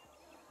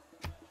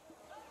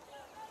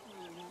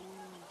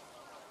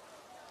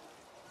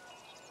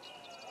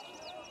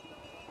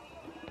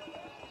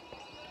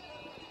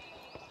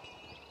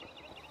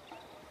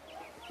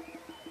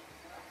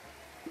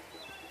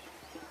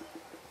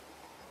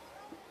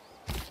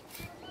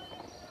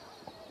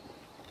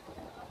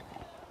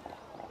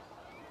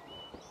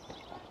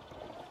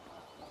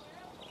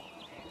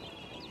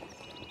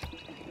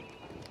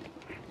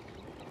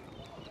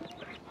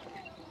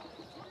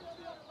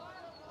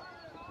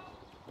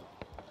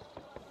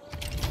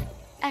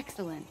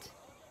 Excellent.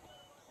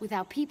 With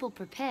our people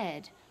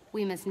prepared,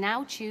 we must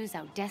now choose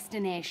our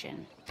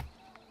destination.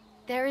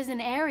 There is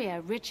an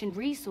area rich in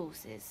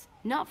resources,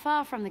 not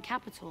far from the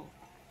capital.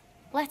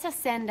 Let us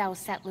send our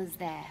settlers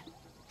there.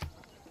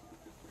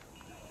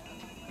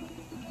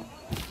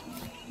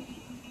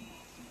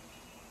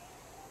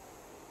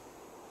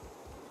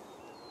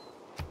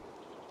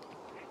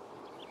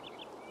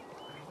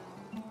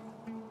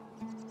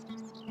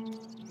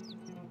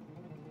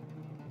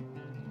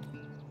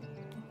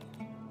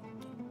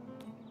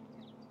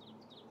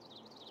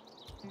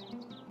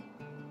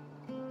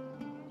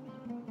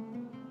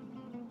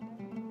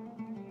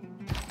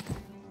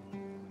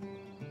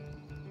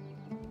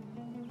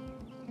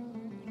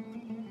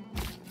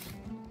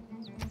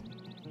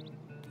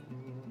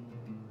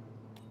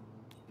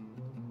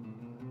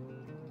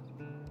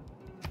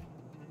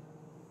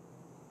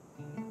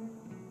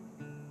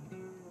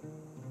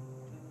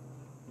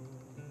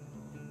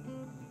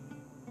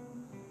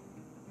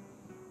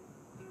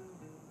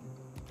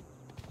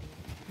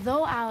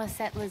 Though our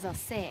settlers are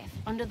safe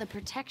under the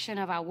protection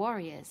of our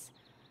warriors,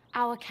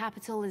 our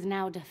capital is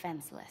now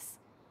defenseless.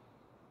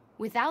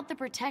 Without the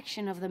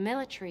protection of the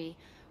military,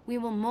 we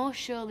will most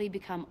surely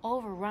become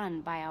overrun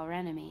by our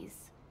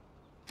enemies.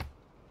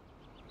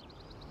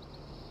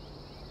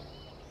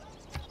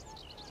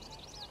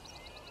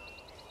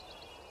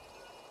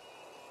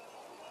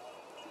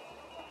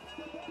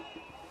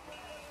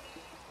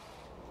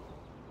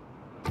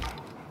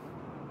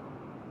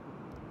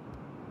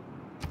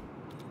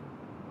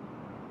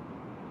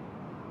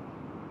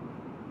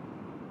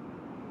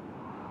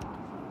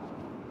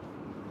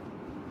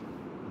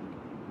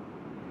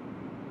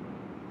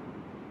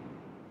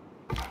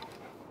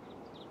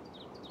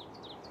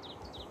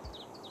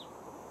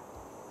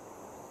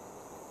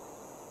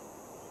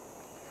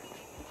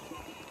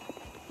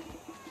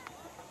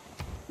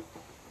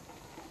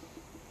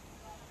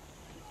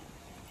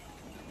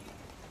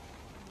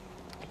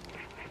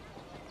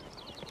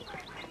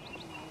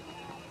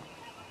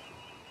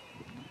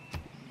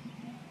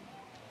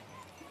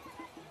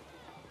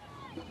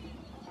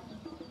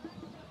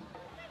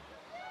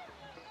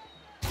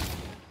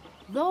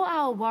 Though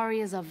our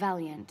warriors are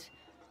valiant,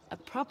 a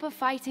proper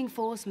fighting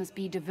force must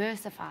be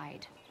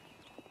diversified.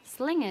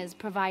 Slingers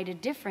provide a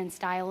different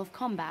style of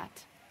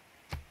combat.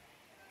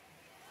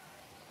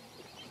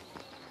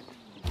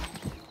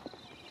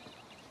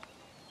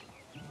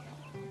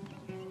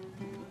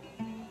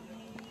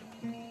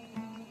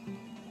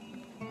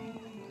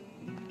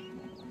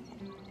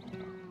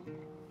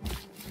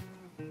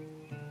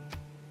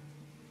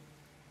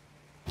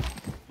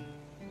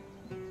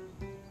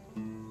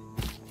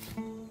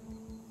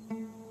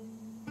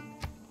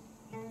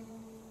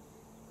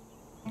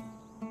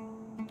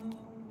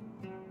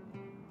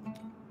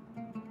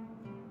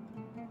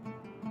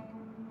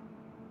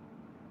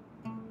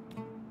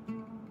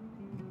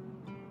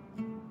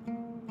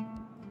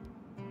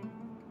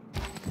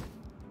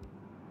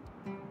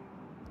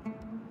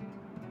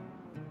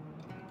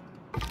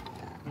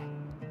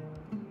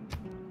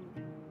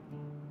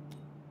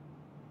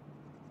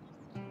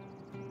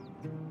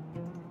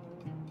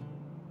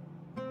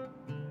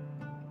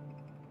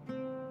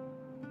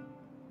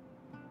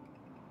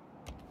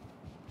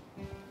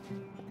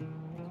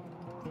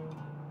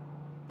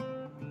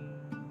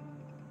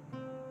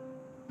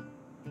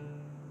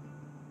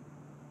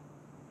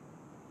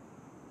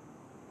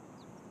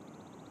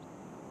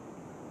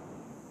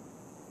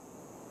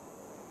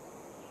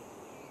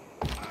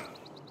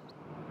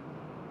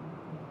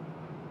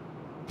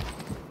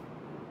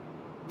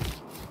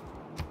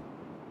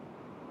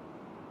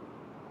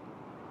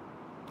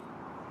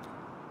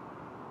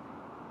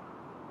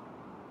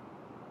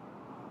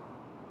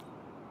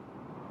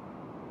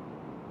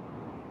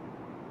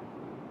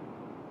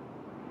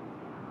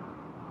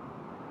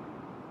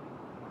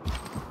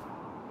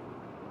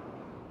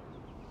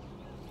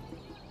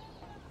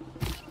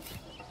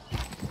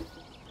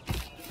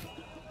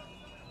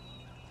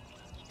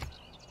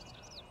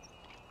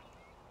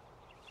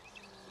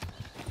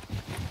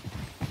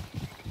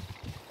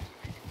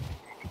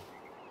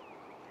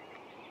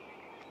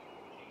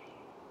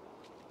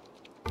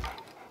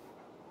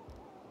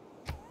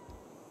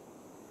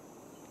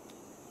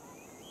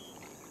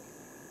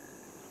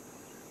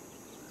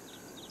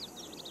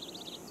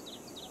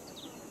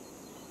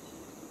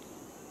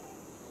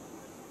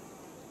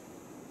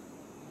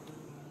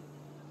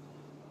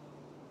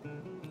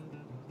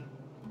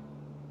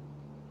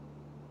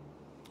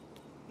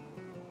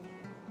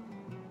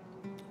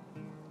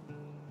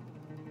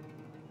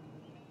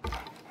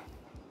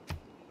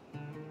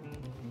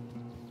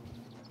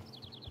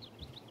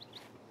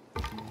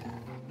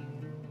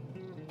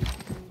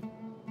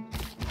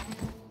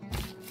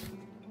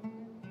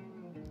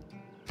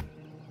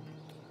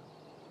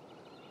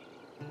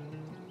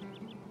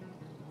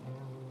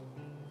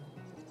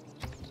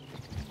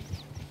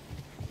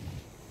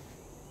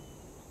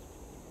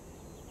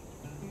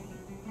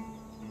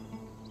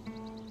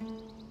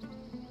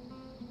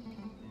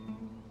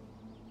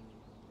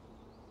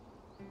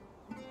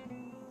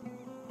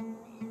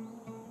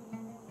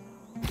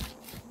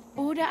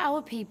 Order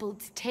our people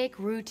to take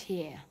root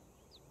here.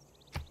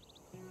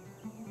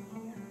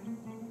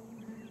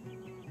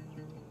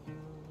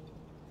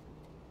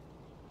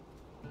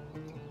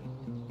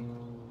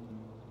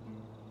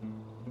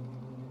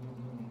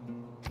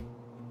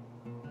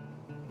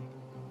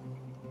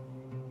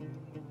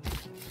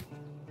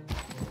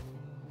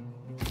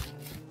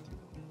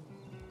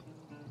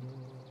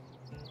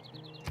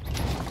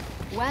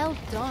 Well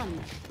done.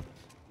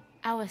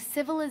 Our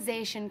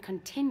civilization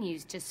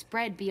continues to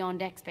spread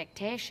beyond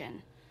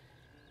expectation.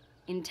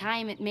 In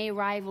time, it may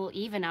rival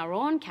even our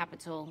own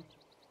capital.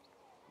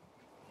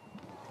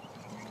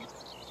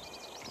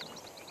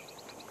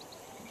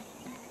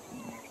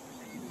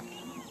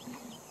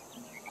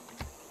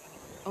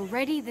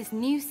 Already, this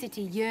new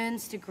city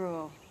yearns to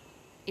grow.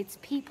 Its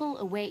people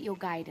await your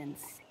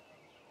guidance.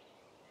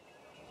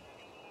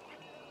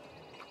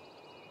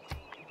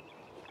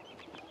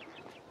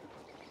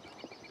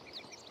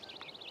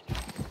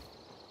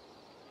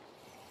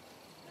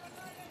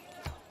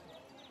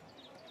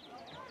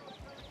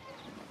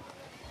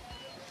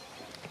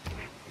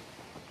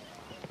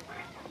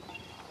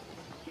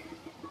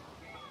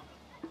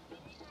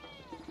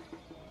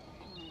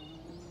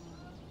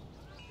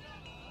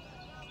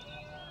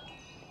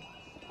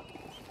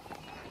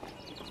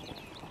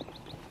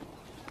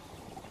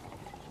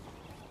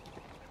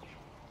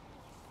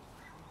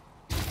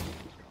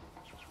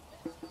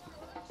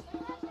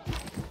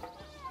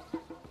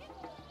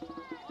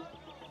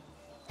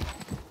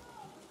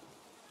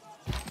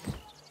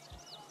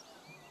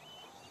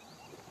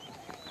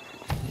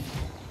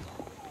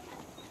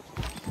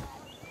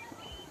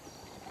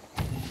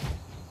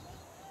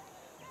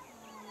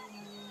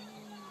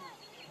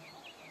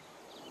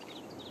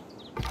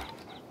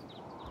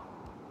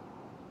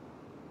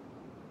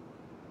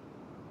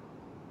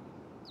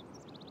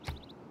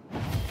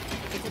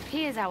 It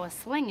appears our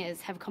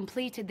slingers have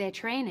completed their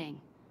training.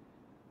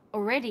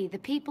 Already, the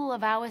people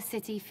of our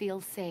city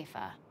feel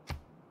safer.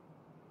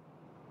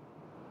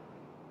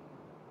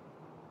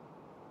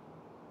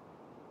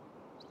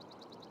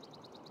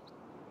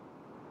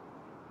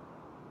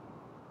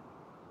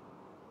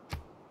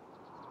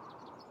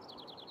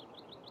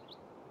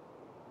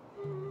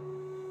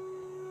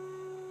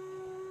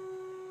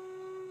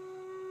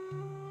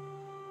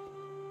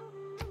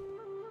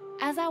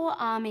 As our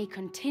army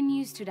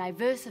continues to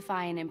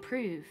diversify and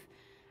improve,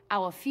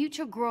 our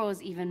future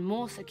grows even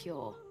more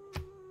secure.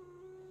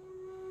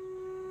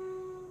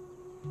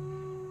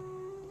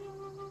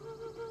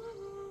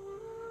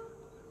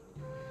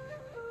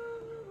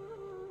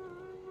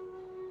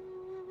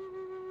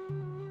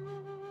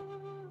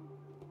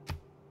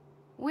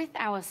 With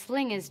our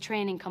slingers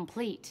training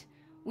complete,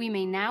 we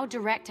may now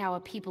direct our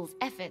people's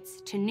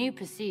efforts to new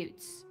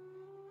pursuits.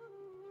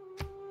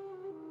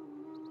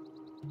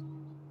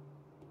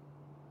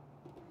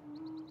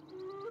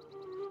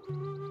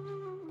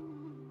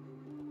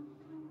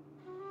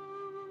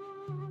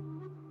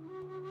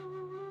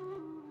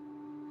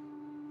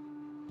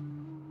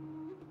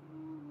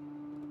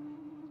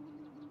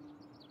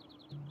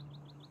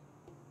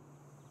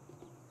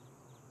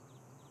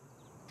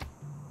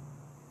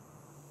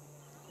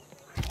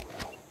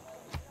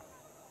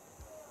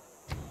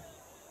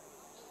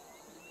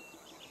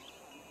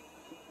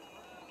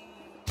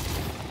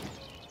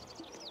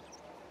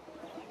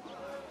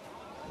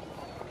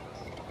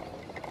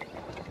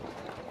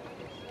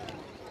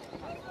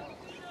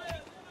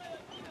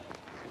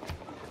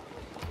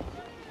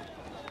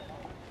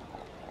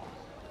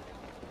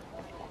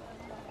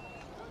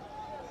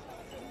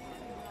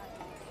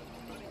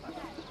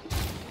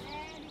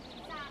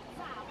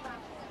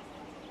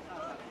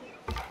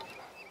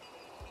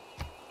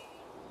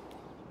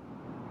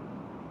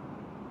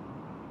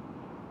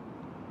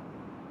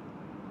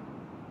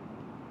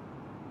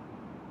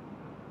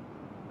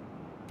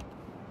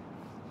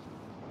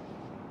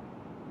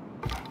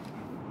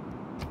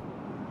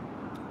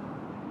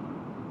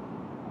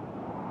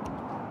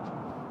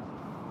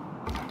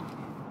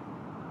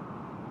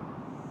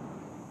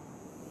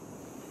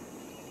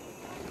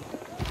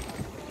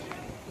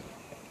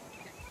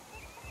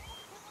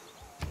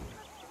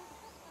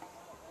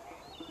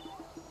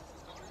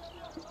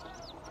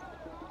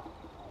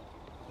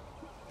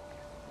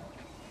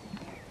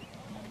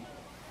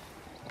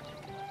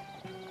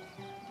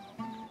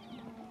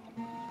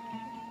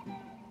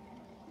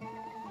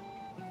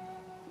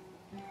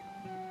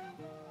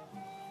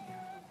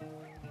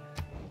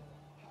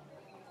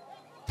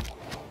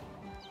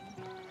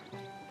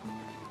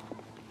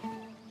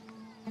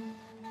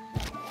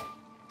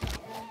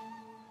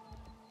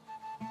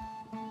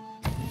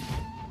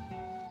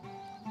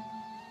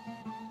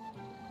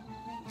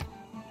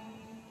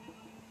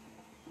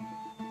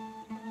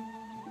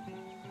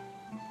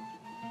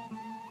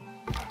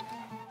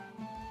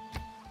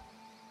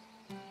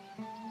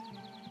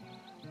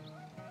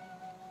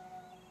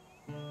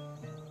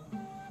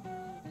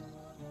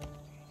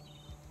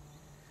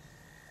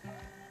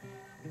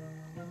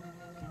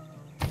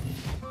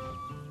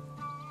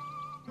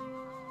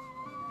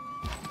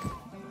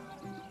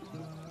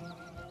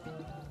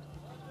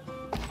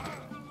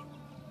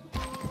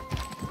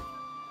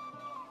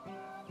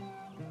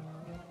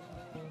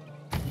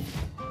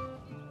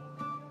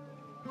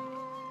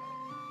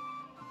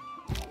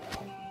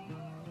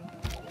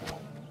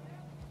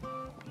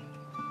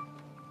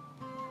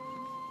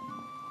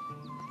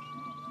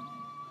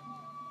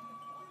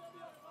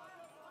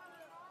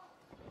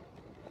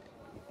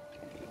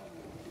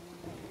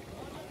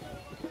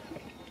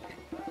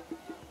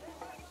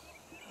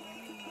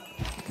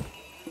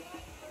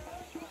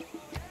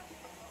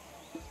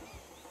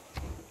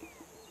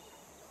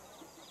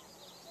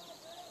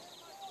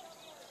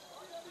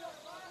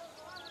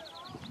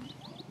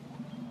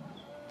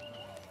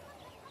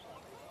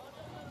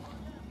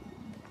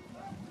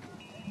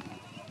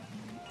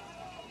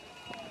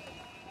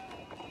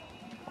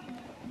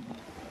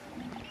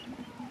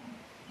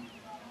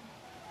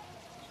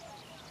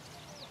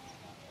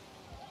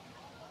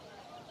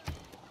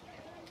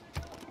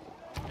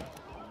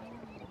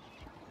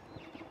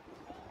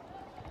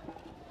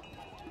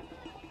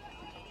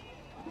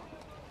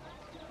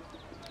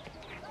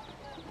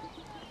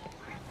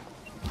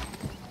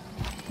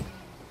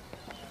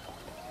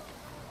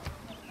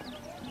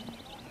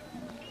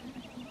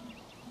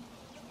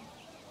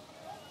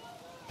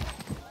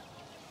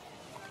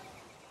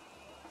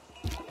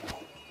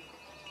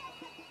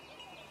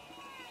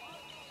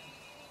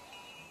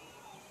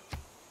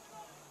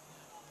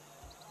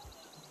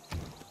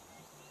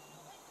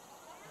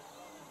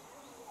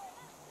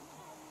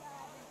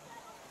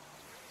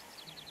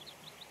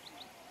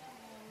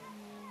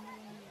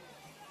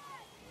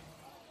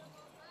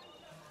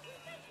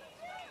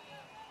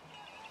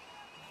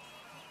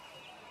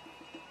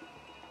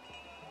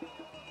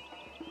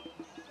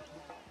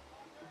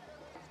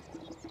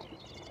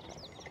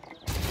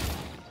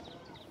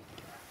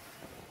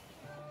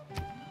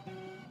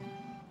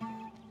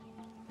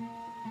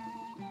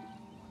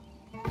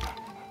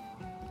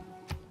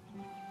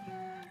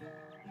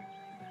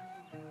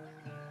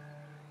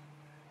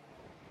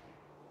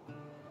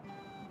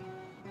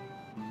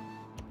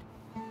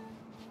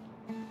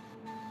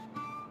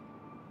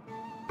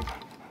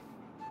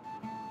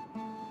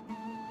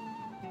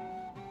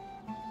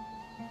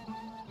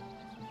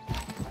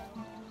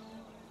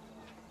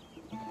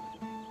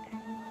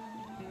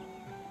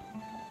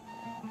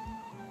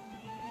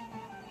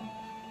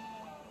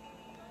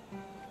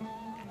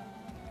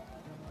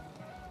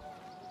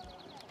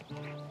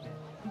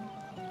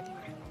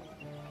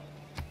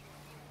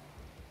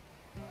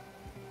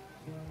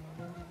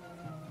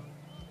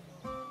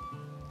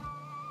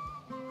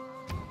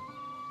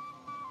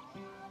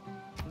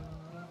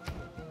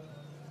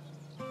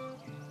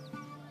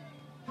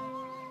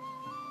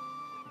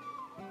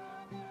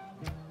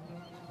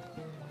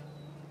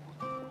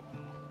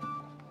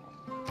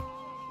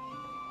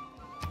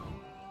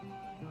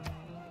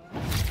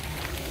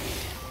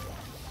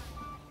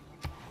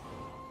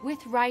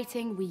 With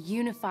writing, we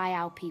unify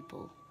our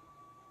people.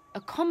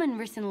 A common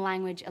written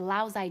language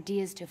allows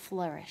ideas to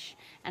flourish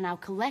and our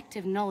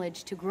collective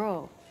knowledge to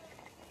grow.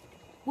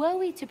 Were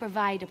we to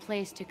provide a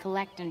place to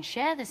collect and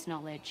share this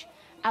knowledge,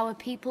 our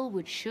people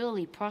would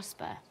surely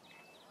prosper.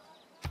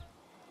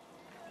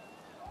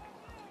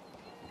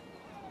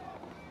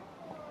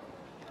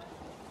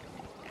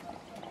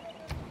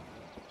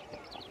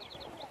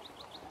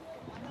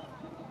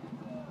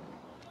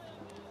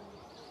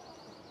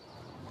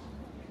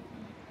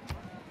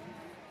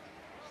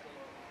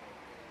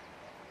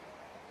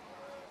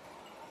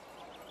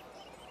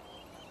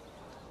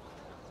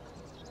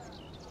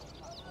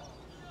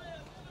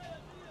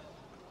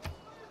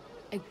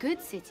 A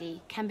good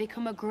city can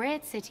become a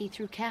great city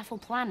through careful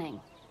planning.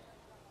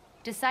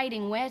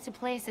 Deciding where to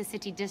place a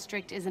city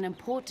district is an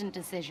important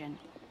decision.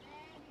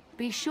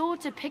 Be sure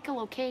to pick a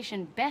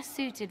location best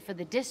suited for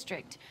the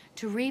district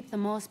to reap the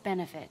most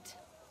benefit.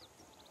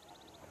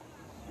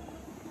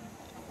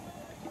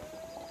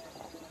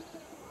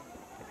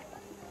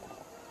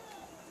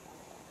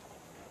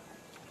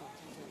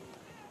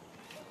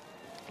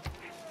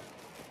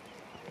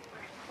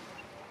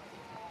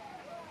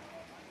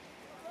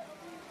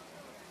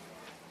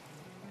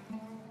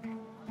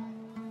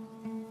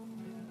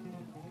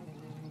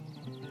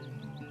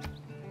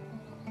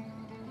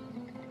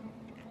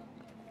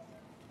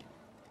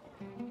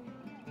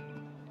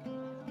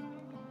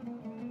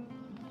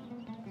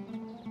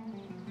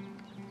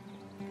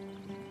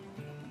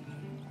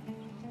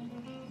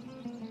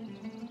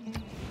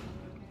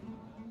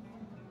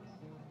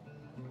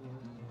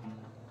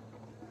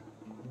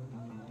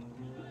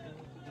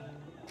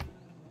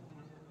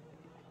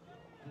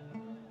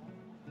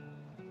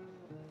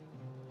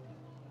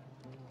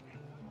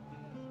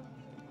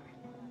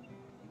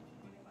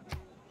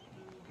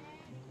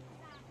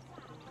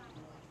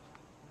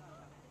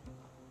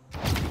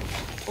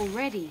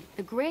 Already,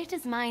 the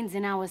greatest minds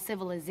in our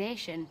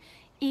civilization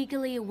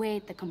eagerly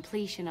await the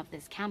completion of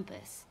this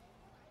campus.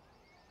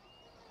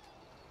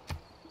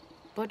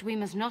 But we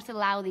must not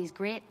allow these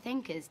great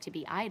thinkers to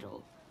be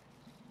idle.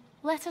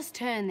 Let us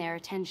turn their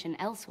attention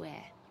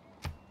elsewhere.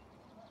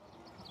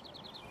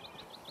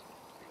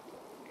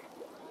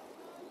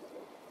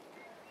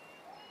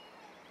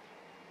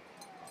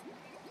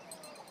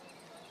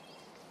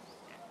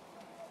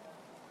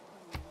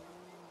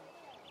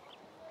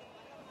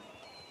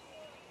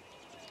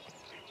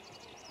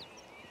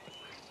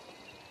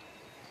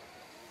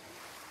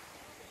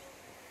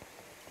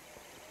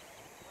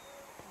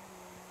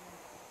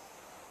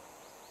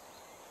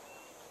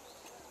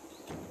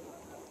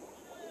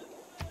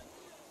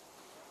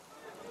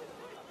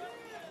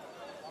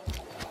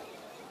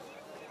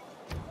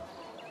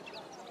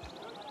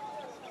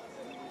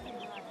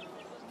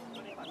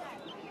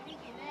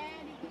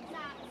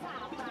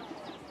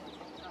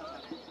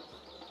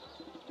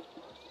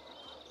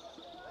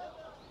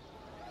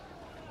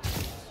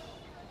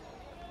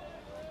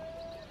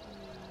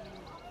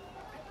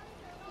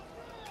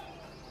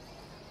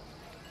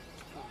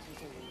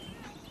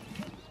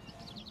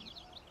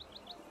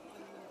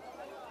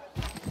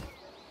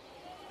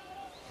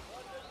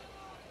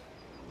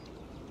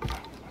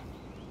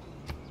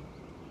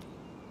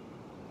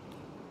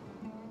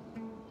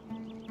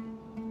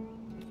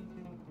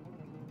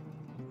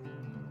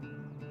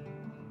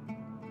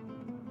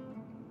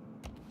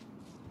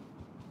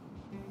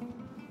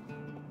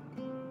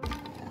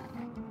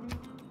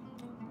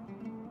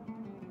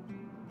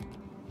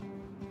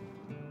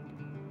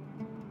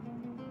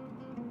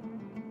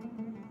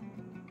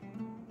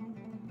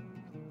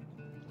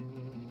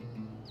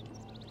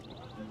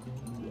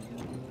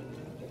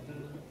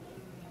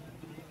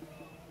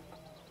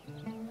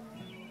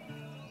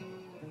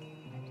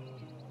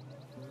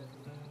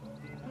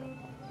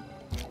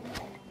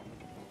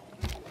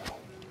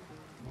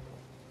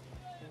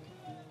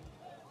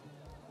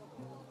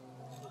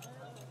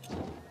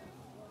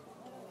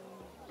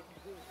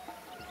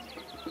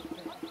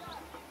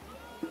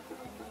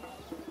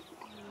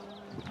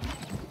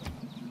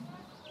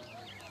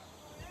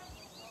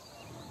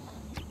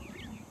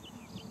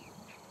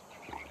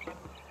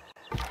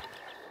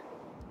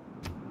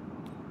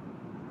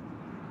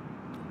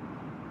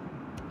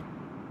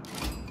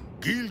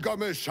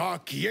 Gilgamesha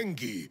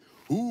Kiengi,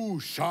 U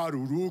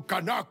Sharuru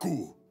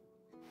Kanaku.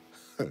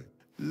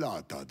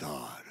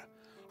 Latadar,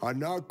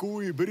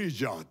 Anaku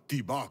Ibrija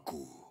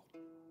Tibaku.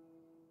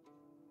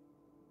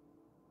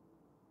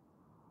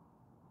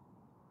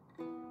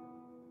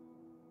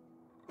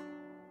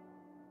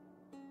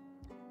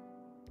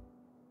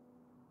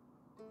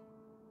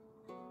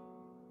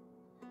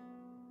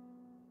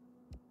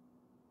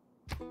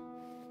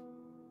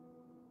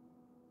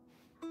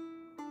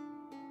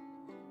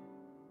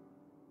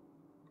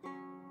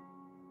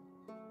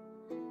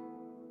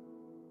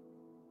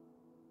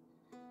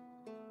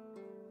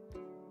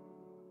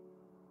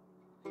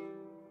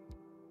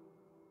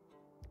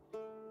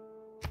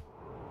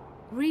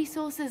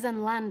 Resources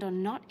and land are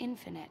not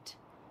infinite.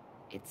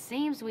 It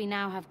seems we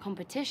now have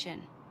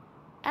competition.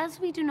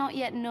 As we do not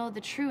yet know the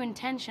true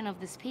intention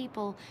of this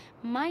people,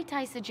 might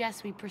I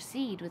suggest we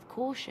proceed with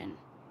caution?